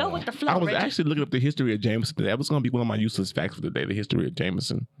saying? No, Go it with the won't. flow. I was Reggie. actually looking up the history of Jameson today. That was going to be one of my useless facts for the day, the history of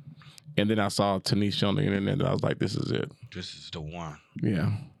Jameson. And then I saw Tanisha on the internet and I was like, this is it. This is the one.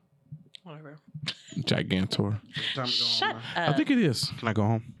 Yeah. Whatever. Gigantor. Shut up. I think it is. Can I go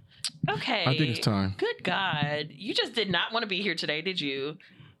home? Okay. I think it's time. Good God. You just did not want to be here today, did you?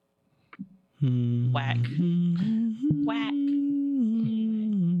 Hmm. Whack. Whack.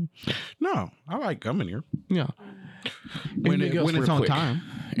 No, I like coming here. Yeah. When Anything else it's real on quick? time.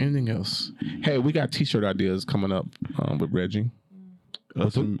 Anything else? Hey, we got t-shirt ideas coming up with Reggie. We're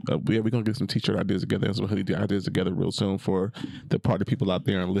gonna get some t-shirt ideas together and some hoodie ideas together real soon for the party people out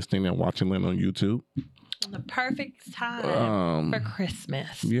there and listening and watching Lynn on YouTube. The perfect time for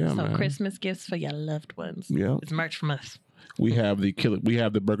Christmas. yeah, so man. Christmas gifts for your loved ones. Yeah. It's merch from us. We have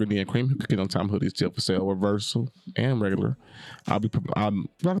the burgundy and cream Killing Tyme hoodies still for sale, reversal and regular. I'm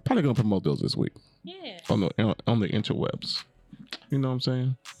probably gonna promote those this week Yeah. on the interwebs. You know what I'm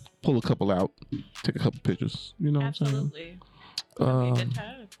saying? Pull a couple out, take a couple pictures. You know what I'm saying? Absolutely. It'll be a good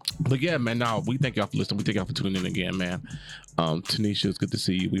time. But yeah, man, no, we thank y'all for listening. We thank y'all for tuning in again, man. Tanisha, it's good to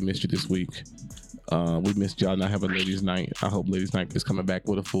see you. We missed you this week. We missed y'all not having ladies' night. I hope ladies' night is coming back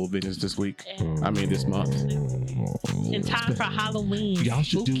with a full vengeance this week. This month. In time for Halloween. Y'all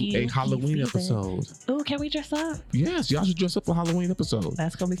should Spooky, do a Halloween season. episode. Ooh, can we dress up? Yes, y'all should dress up for Halloween episode.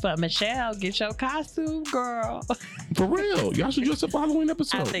 That's gonna be fun. Michelle, get your costume, girl. For real. Y'all should dress up for Halloween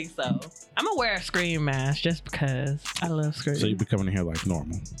episode. I think so. I'm gonna wear a Scream mask just because I love Scream. So you be coming in here like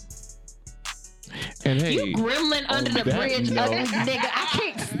normal. And hey, You gremlin under the that bridge, note- nigga. I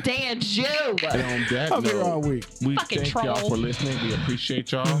can't stand you. and on that I'm here all note, week. we Fucking thank y'all troll. for listening. We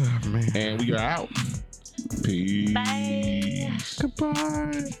appreciate y'all. Oh, man. And we are out. Peace. Bye.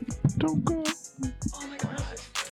 Goodbye. Don't go.